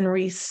kids and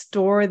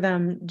restore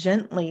them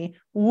gently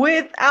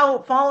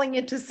without falling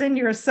into sin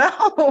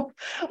yourself,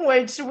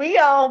 which we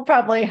all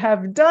probably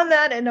have done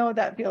that and know what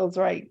that feels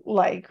right?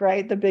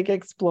 The big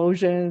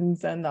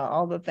explosions and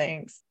all the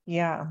things.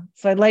 Yeah.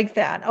 So I like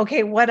that.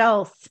 Okay. What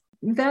else?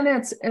 Then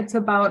it's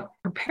about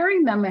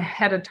preparing them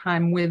ahead of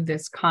time with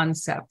this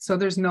concept. So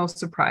there's no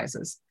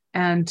surprises,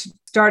 and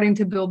starting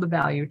to build the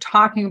value,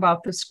 talking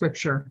about the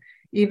scripture,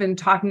 even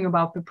talking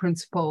about the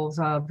principles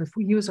of, if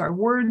we use our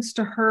words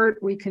to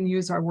hurt, we can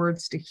use our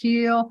words to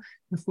heal.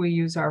 If we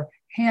use our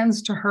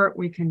hands to hurt,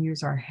 we can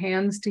use our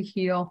hands to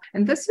heal.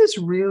 And this is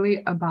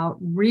really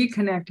about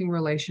reconnecting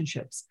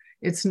relationships.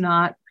 It's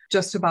not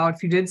just about,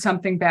 if you did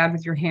something bad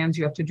with your hands,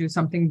 you have to do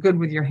something good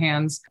with your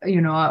hands.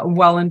 A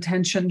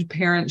well-intentioned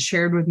parent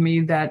shared with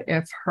me that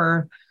if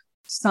her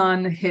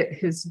son hit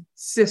his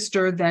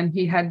sister, then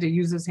he had to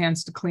use his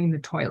hands to clean the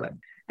toilet.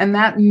 And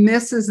that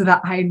misses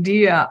the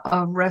idea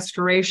of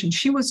restoration.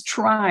 She was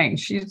trying.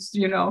 She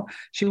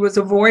was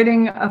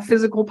avoiding a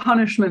physical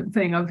punishment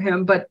thing of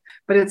him, but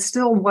it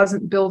still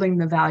wasn't building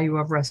the value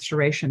of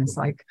restoration. It's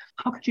like,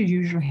 how could you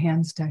use your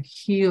hands to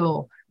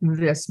heal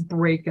this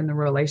break in the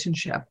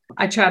relationship?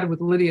 I chatted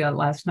with Lydia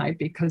last night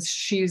because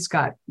she's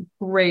got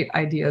great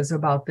ideas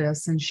about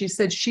this. And she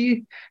said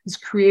she has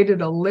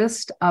created a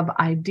list of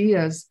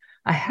ideas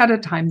ahead of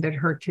time that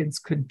her kids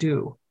could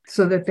do,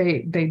 so that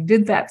they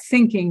did that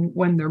thinking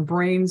when their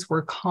brains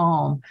were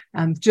calm,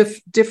 and just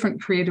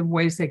different creative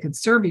ways they could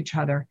serve each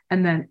other.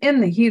 And then in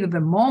the heat of the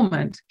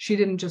moment, she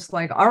didn't just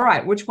like, all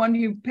right, which one do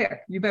you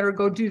pick? You better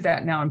go do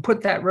that now and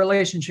put that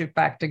relationship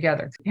back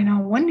together.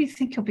 When do you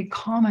think you'll be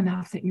calm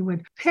enough that you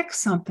would pick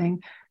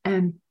something?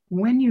 And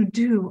when you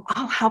do,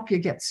 I'll help you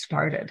get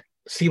started.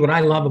 See, what I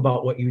love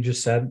about what you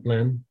just said,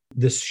 Lynn,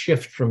 this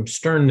shift from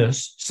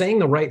sternness, saying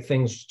the right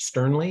things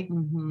sternly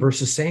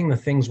versus saying the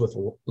things with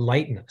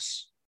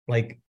lightness.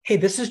 Like, hey,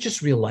 this is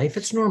just real life.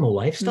 It's normal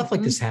life. Stuff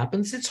like this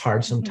happens. It's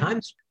hard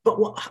sometimes, but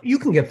you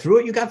can get through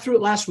it. You got through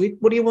it last week.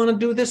 What do you want to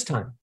do this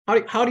time?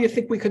 How do you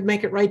think we could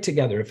make it right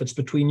together if it's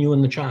between you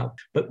and the child?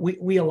 But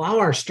we allow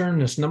our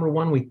sternness. Number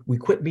one, we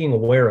quit being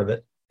aware of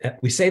it.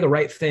 We say the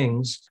right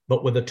things,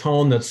 but with a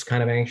tone that's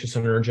kind of anxious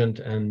and urgent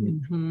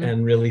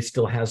and really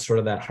still has sort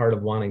of that heart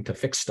of wanting to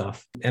fix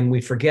stuff. And we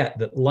forget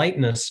that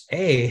lightness,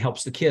 A,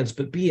 helps the kids,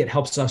 but B, it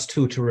helps us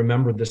too to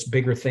remember this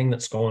bigger thing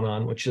that's going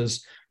on, which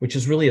is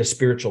really a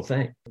spiritual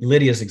thing.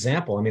 Lydia's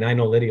example, I mean,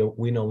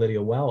 we know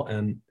Lydia well,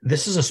 and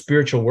this is a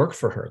spiritual work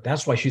for her.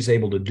 That's why she's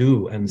able to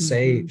do and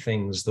say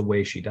things the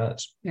way she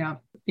does. Yeah.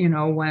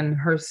 When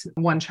her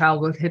one child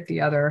would hit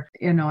the other,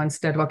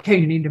 instead of, okay,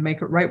 you need to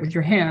make it right with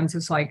your hands,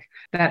 it's like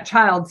that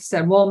child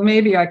said, well,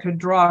 maybe I could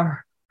draw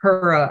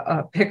her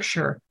a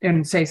picture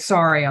and say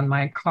sorry on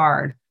my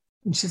card.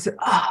 And she said,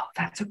 oh,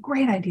 that's a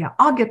great idea.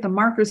 I'll get the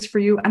markers for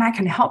you and I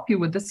can help you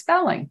with the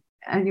spelling.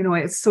 And,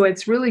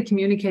 it's really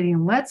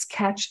communicating, let's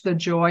catch the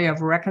joy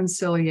of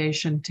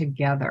reconciliation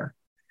together.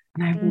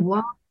 And I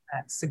love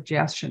that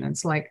suggestion.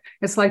 It's like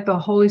the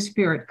Holy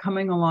Spirit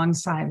coming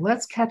alongside.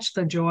 Let's catch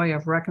the joy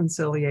of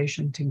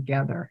reconciliation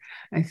together.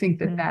 I think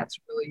that that's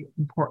really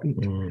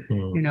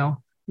important.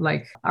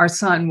 Like our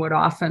son would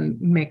often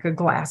make a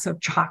glass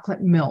of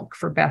chocolate milk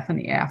for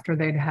Bethany after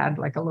they'd had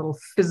like a little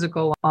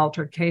physical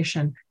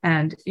altercation.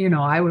 And,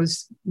 I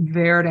was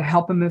there to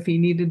help him if he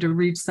needed to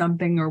reach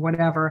something or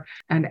whatever.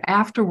 And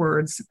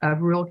afterwards, a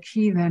real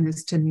key then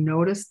is to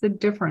notice the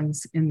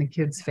difference in the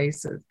kids'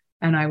 faces.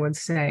 And I would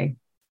say,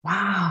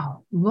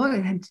 wow,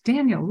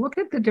 Daniel, look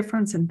at the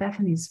difference in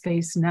Bethany's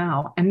face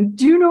now. And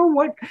do you know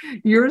what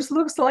yours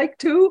looks like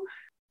too?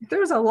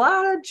 There's a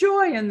lot of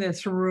joy in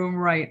this room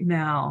right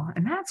now.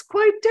 And that's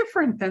quite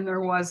different than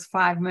there was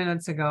 5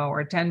 minutes ago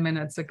or 10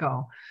 minutes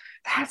ago.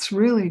 That's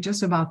really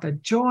just about the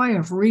joy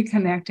of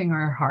reconnecting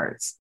our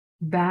hearts.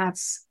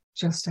 That's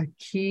just a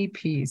key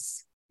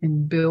piece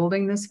in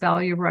building this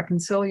value of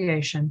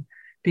reconciliation,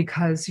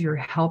 because you're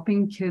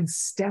helping kids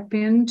step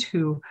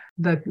into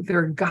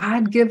their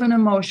God-given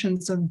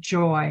emotions of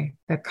joy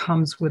that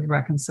comes with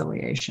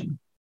reconciliation.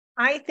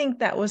 I think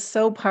that was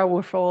so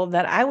powerful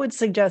that I would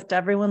suggest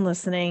everyone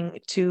listening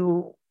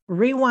to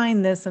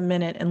rewind this a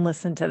minute and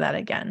listen to that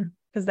again,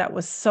 because that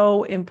was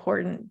so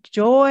important.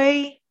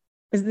 Joy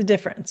is the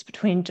difference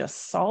between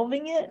just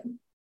solving it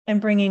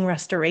and bringing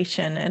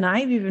restoration. And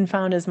I've even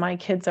found, as my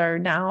kids are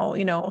now,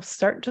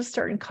 start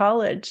in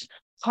college,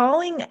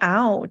 calling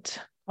out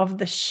of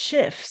the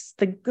shifts,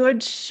 the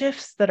good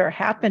shifts that are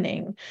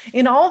happening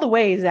in all the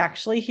ways.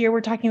 Actually, here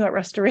we're talking about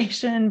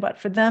restoration, but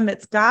for them,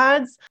 it's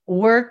God's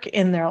work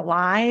in their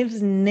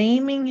lives.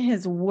 Naming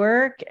his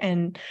work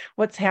and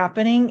what's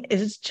happening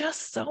is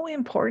just so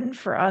important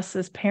for us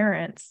as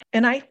parents.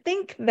 And I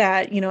think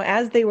that,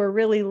 as they were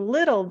really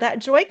little, that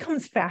joy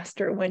comes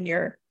faster when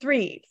you're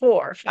 3,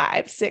 4,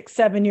 5, 6,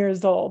 7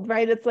 years old,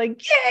 right? It's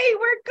like, yay,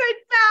 we're good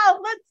now.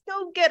 Let's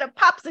go get a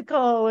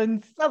popsicle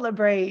and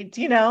celebrate,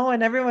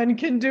 and everyone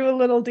can do a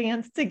little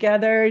dance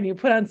together and you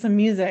put on some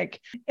music.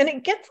 And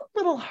it gets a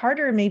little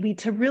harder maybe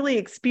to really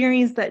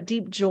experience that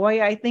deep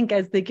joy, I think,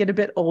 as they get a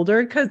bit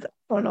older, because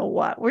I don't know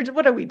what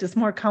are we, just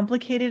more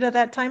complicated at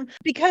that time?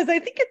 Because I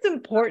think it's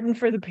important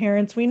for the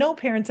parents. We know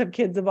parents have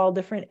kids of all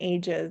different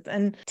ages,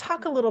 and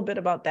talk a little bit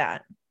about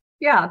that.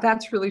 Yeah,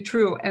 that's really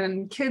true.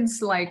 And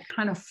kids like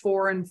kind of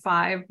 4 and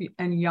 5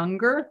 and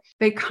younger,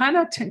 they kind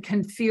of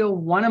can feel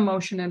one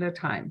emotion at a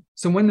time.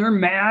 So when they're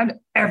mad,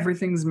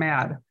 everything's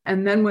mad.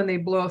 And then when they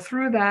blow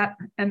through that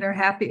and they're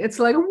happy, it's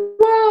like,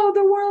 whoa,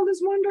 the world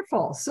is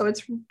wonderful. So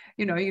it's,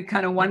 you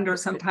kind of wonder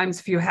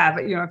sometimes if you have,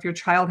 if your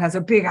child has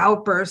a big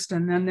outburst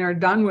and then they're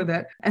done with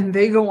it and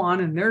they go on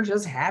and they're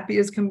just happy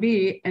as can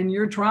be and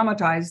you're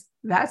traumatized.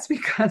 That's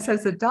because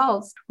as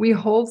adults, we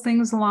hold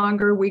things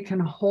longer. We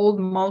can hold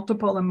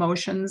multiple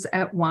emotions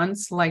at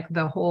once, like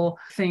the whole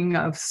thing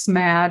of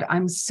SMAD.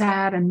 I'm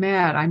sad and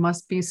mad. I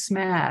must be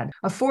SMAD.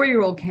 A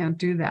 4-year-old can't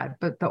do that,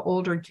 but the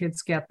older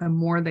kids get, the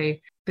more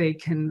they They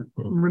can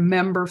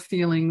remember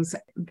feelings.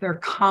 They're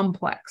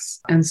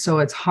complex. And so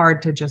it's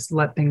hard to just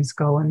let things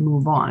go and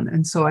move on.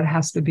 And so it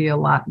has to be a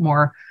lot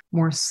more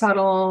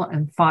subtle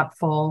and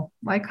thoughtful,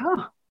 like,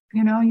 oh,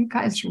 you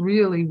guys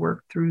really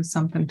worked through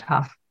something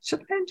tough.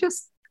 Should I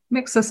just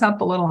mix us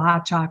up a little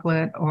hot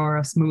chocolate or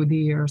a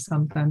smoothie or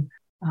something?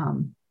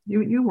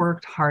 You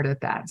worked hard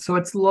at that. So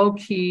it's low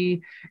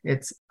key,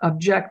 it's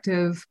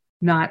objective,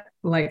 not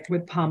like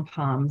with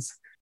pom-poms,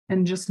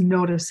 and just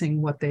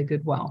noticing what they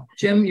did well.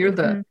 Jim, you're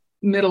the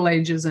middle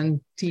ages and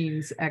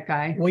teens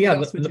guy. Well, yeah,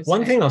 the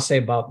one thing I'll say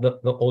about the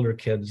older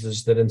kids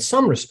is that in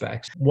some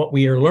respects, what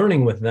we are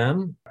learning with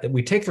them,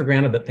 we take for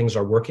granted that things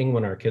are working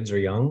when our kids are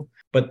young.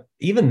 But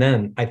even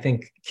then, I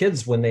think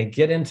kids, when they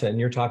get into, and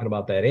you're talking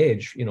about that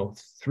age,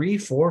 3,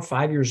 4,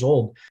 5 years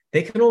old,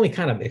 they can only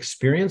kind of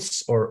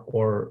experience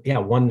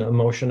one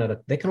emotion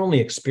they can only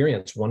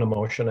experience one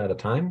emotion at a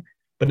time.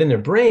 But in their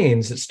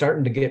brains, it's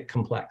starting to get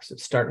complex.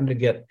 It's starting to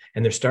get,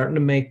 and they're starting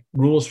to make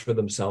rules for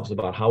themselves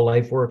about how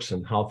life works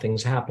and how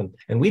things happen.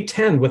 And we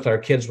tend with our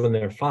kids when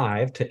they're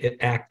 5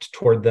 to act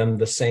toward them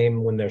the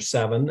same when they're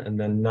 7 and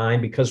then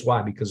 9. Because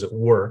why? Because it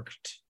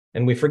worked.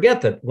 And we forget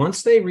that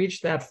once they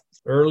reach that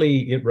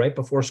early, right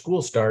before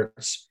school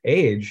starts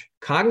age,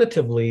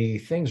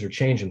 cognitively, things are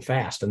changing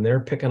fast and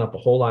they're picking up a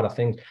whole lot of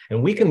things.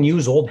 And we can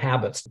use old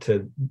habits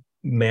to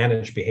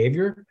manage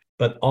behavior,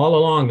 but all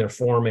along they're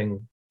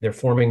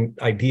forming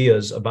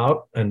ideas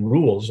about and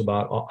rules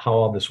about how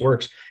all this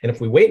works. And if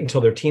we wait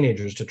until they're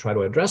teenagers to try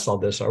to address all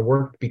this, our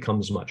work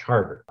becomes much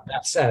harder.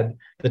 That said,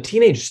 the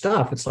teenage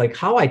stuff, it's like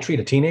how I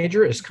treat a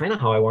teenager is kind of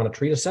how I want to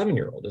treat a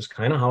 7-year-old, is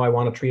kind of how I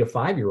want to treat a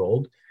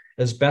 5-year-old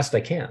as best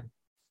I can.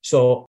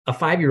 So a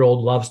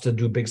 5-year-old loves to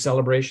do big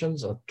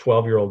celebrations. A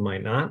 12-year-old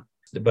might not,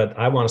 but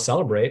I want to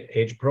celebrate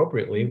age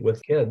appropriately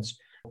with kids.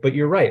 But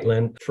you're right,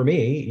 Lynn. For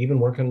me, even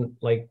working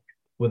like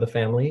with a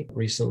family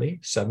recently,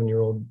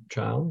 7-year-old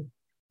child,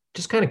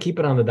 just kind of keep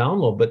it on the down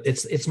low. But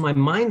it's my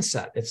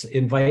mindset. It's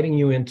inviting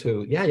you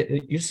into,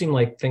 you seem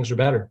like things are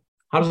better.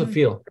 How does it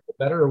feel?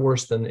 Better or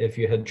worse than if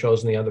you had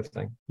chosen the other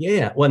thing?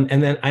 Yeah. Well,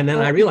 and then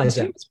I realized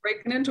that. It's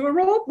breaking into a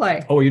role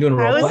play. Oh, are you doing a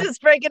role play? I was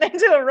just breaking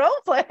into a role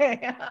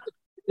play.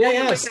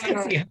 Yeah.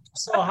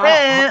 So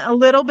a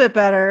little bit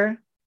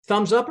better.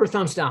 Thumbs up or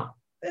thumbs down?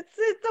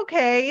 It's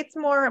okay. It's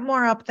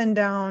more up than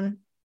down.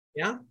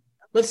 Yeah.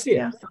 Let's see it.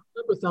 Yeah. Thumbs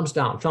up or thumbs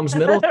down? Thumbs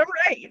middle?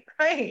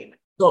 Right.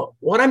 So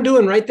what I'm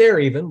doing right there,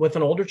 even with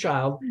an older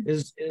child,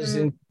 is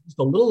in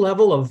a little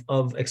level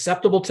of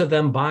acceptable to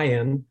them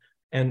buy-in,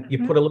 and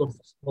you put a little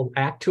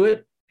act to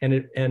it, and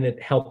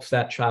it helps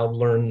that child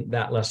learn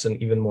that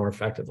lesson even more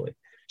effectively.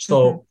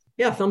 So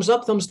thumbs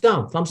up, thumbs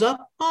down. Thumbs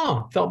up,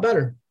 oh, felt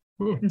better.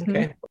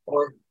 Okay.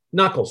 Or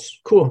knuckles,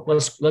 cool.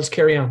 Let's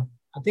carry on.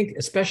 I think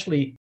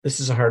especially this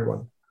is a hard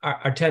one.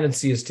 Our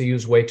tendency is to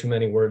use way too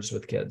many words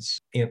with kids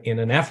in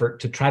an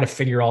effort to try to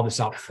figure all this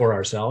out for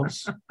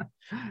ourselves.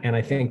 And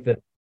I think that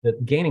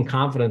gaining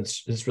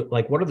confidence is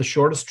like, what are the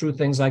shortest true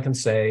things I can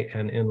say,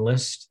 and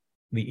enlist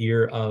the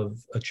ear of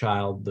a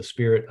child, the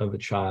spirit of a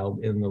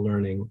child in the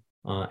learning,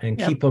 and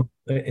keep them,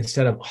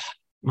 instead of,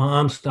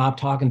 Mom, stop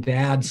talking,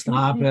 Dad,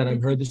 stop it.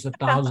 I've heard this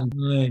 1,000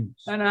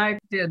 times. And I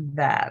did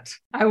that.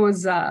 I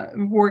was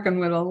working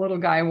with a little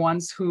guy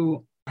once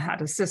who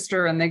had a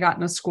sister, and they got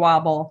in a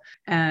squabble.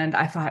 And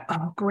I thought,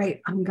 oh,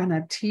 great, I'm going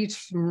to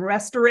teach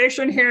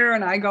restoration here.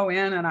 And I go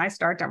in and I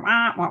start to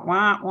wah, wah,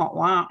 wah, wah,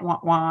 wah, wah,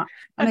 wah.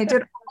 And I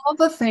did all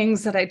the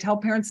things that I tell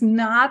parents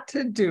not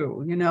to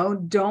do.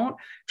 Don't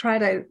try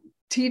to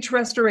teach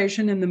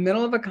restoration in the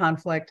middle of a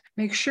conflict.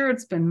 Make sure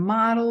it's been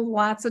modeled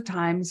lots of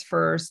times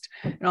first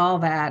and all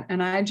that.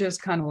 And I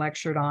just kind of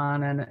lectured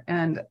on,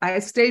 and I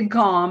stayed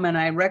calm, and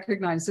I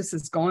recognized this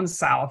is going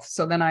south.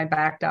 So then I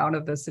backed out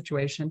of the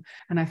situation,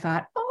 and I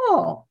thought,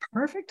 oh,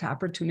 perfect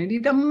opportunity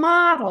to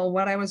model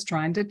what I was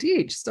trying to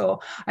teach. So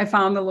I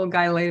found the little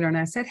guy later, and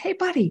I said, hey,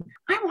 buddy,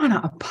 I want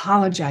to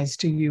apologize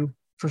to you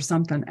for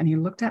something. And he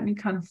looked at me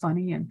kind of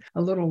funny and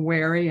a little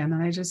wary. And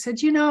I just said,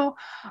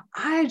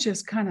 I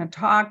just kind of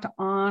talked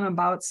on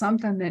about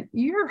something that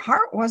your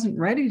heart wasn't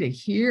ready to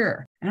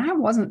hear. And I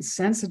wasn't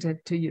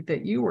sensitive to you,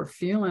 that you were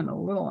feeling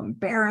a little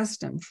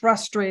embarrassed and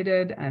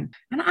frustrated. And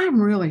I'm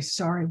really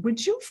sorry.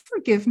 Would you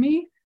forgive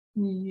me?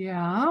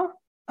 Yeah.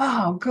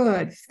 Oh,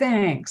 good.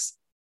 Thanks.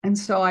 And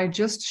so I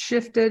just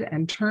shifted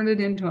and turned it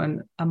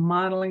into a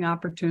modeling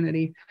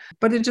opportunity.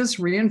 But it just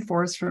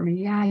reinforced for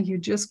me, you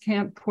just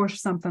can't push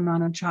something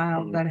on a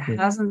child that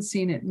hasn't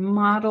seen it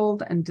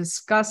modeled and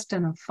discussed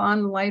in a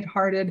fun,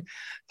 lighthearted,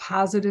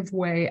 positive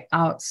way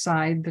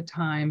outside the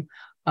time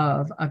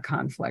of a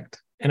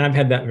conflict. And I've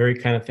had that very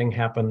kind of thing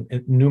happen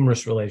in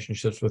numerous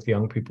relationships with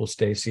young people,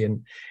 Stacy.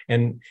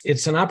 And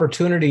it's an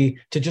opportunity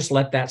to just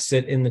let that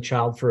sit in the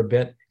child for a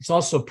bit. It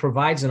also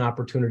provides an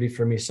opportunity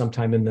for me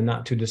sometime in the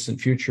not too distant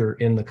future,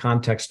 in the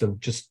context of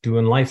just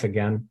doing life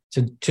again,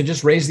 to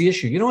just raise the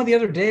issue. The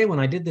other day when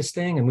I did this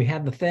thing and we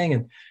had the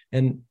thing,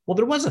 and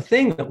there was a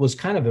thing that was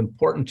kind of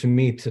important to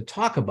me to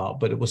talk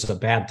about, but it was a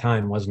bad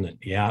time, wasn't it?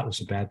 Yeah, it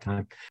was a bad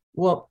time.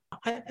 Well,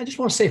 I just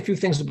want to say a few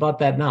things about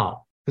that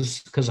now.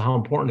 because of how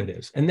important it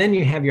is. And then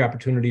you have your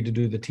opportunity to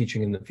do the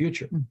teaching in the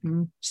future.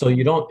 Mm-hmm. So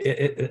you don't,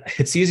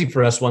 it's easy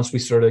for us once we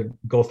sort of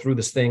go through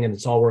this thing and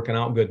it's all working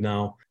out good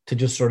now to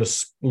just sort of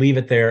leave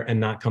it there and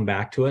not come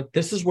back to it.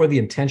 This is where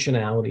the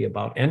intentionality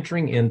about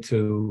entering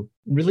into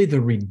really the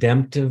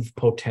redemptive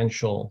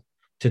potential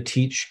to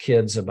teach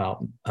kids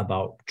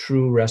about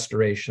true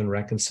restoration,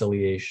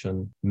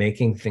 reconciliation,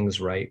 making things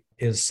right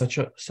is such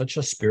a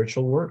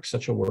spiritual work,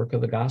 such a work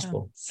of the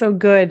gospel. So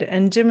good.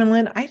 And Jim and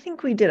Lynn, I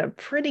think we did a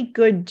pretty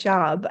good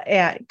job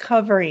at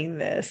covering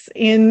this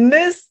in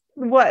this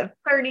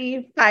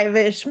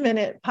 35-ish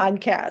minute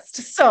podcast.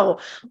 So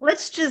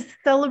let's just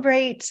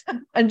celebrate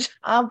a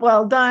job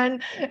well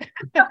done.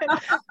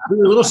 We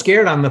were a little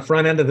scared on the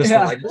front end of this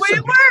one. Like,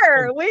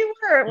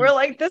 We're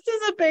like, this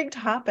is a big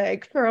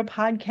topic for a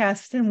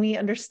podcast, and we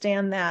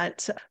understand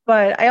that.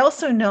 But I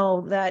also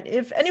know that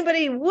if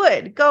anybody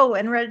would go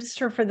and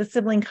register for the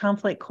sibling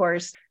conflict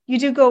course, you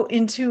do go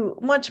into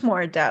much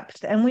more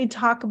depth, and we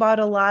talk about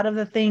a lot of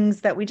the things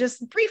that we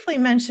just briefly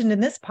mentioned in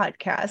this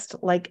podcast,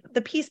 like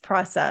the peace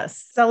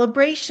process,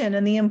 celebration,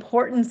 and the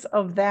importance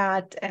of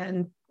that,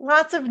 and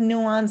lots of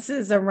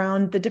nuances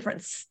around the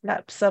different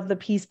steps of the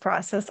peace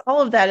process.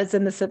 All of that is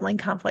in the sibling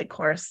conflict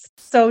course.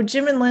 So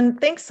Jim and Lynn,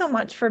 thanks so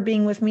much for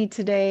being with me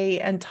today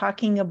and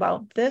talking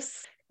about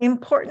this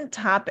important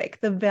topic,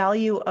 the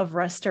value of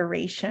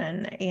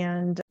restoration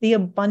and the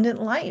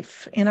abundant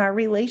life in our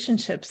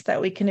relationships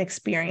that we can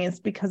experience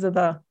because of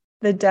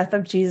the death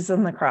of Jesus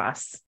on the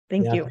cross.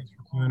 Thank you. Thanks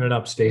for clearing it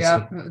up, Stacy.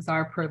 Yeah, it was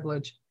our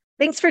privilege.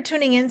 Thanks for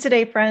tuning in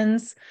today,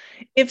 friends.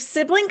 If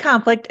sibling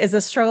conflict is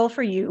a struggle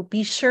for you,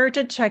 be sure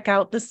to check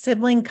out the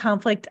Sibling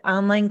Conflict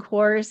online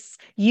course.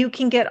 You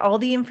can get all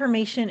the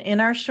information in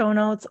our show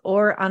notes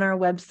or on our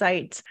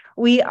website.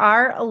 We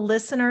are a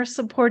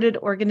listener-supported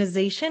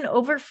organization.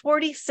 Over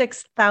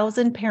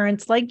 46,000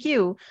 parents like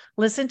you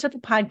listen to the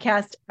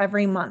podcast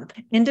every month.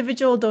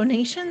 Individual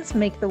donations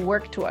make the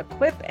work to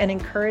equip and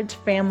encourage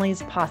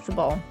families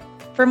possible.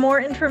 For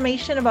more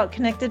information about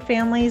Connected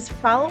Families,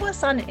 follow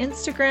us on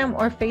Instagram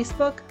or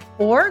Facebook,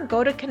 or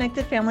go to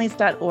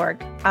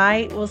connectedfamilies.org.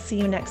 I will see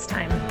you next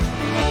time.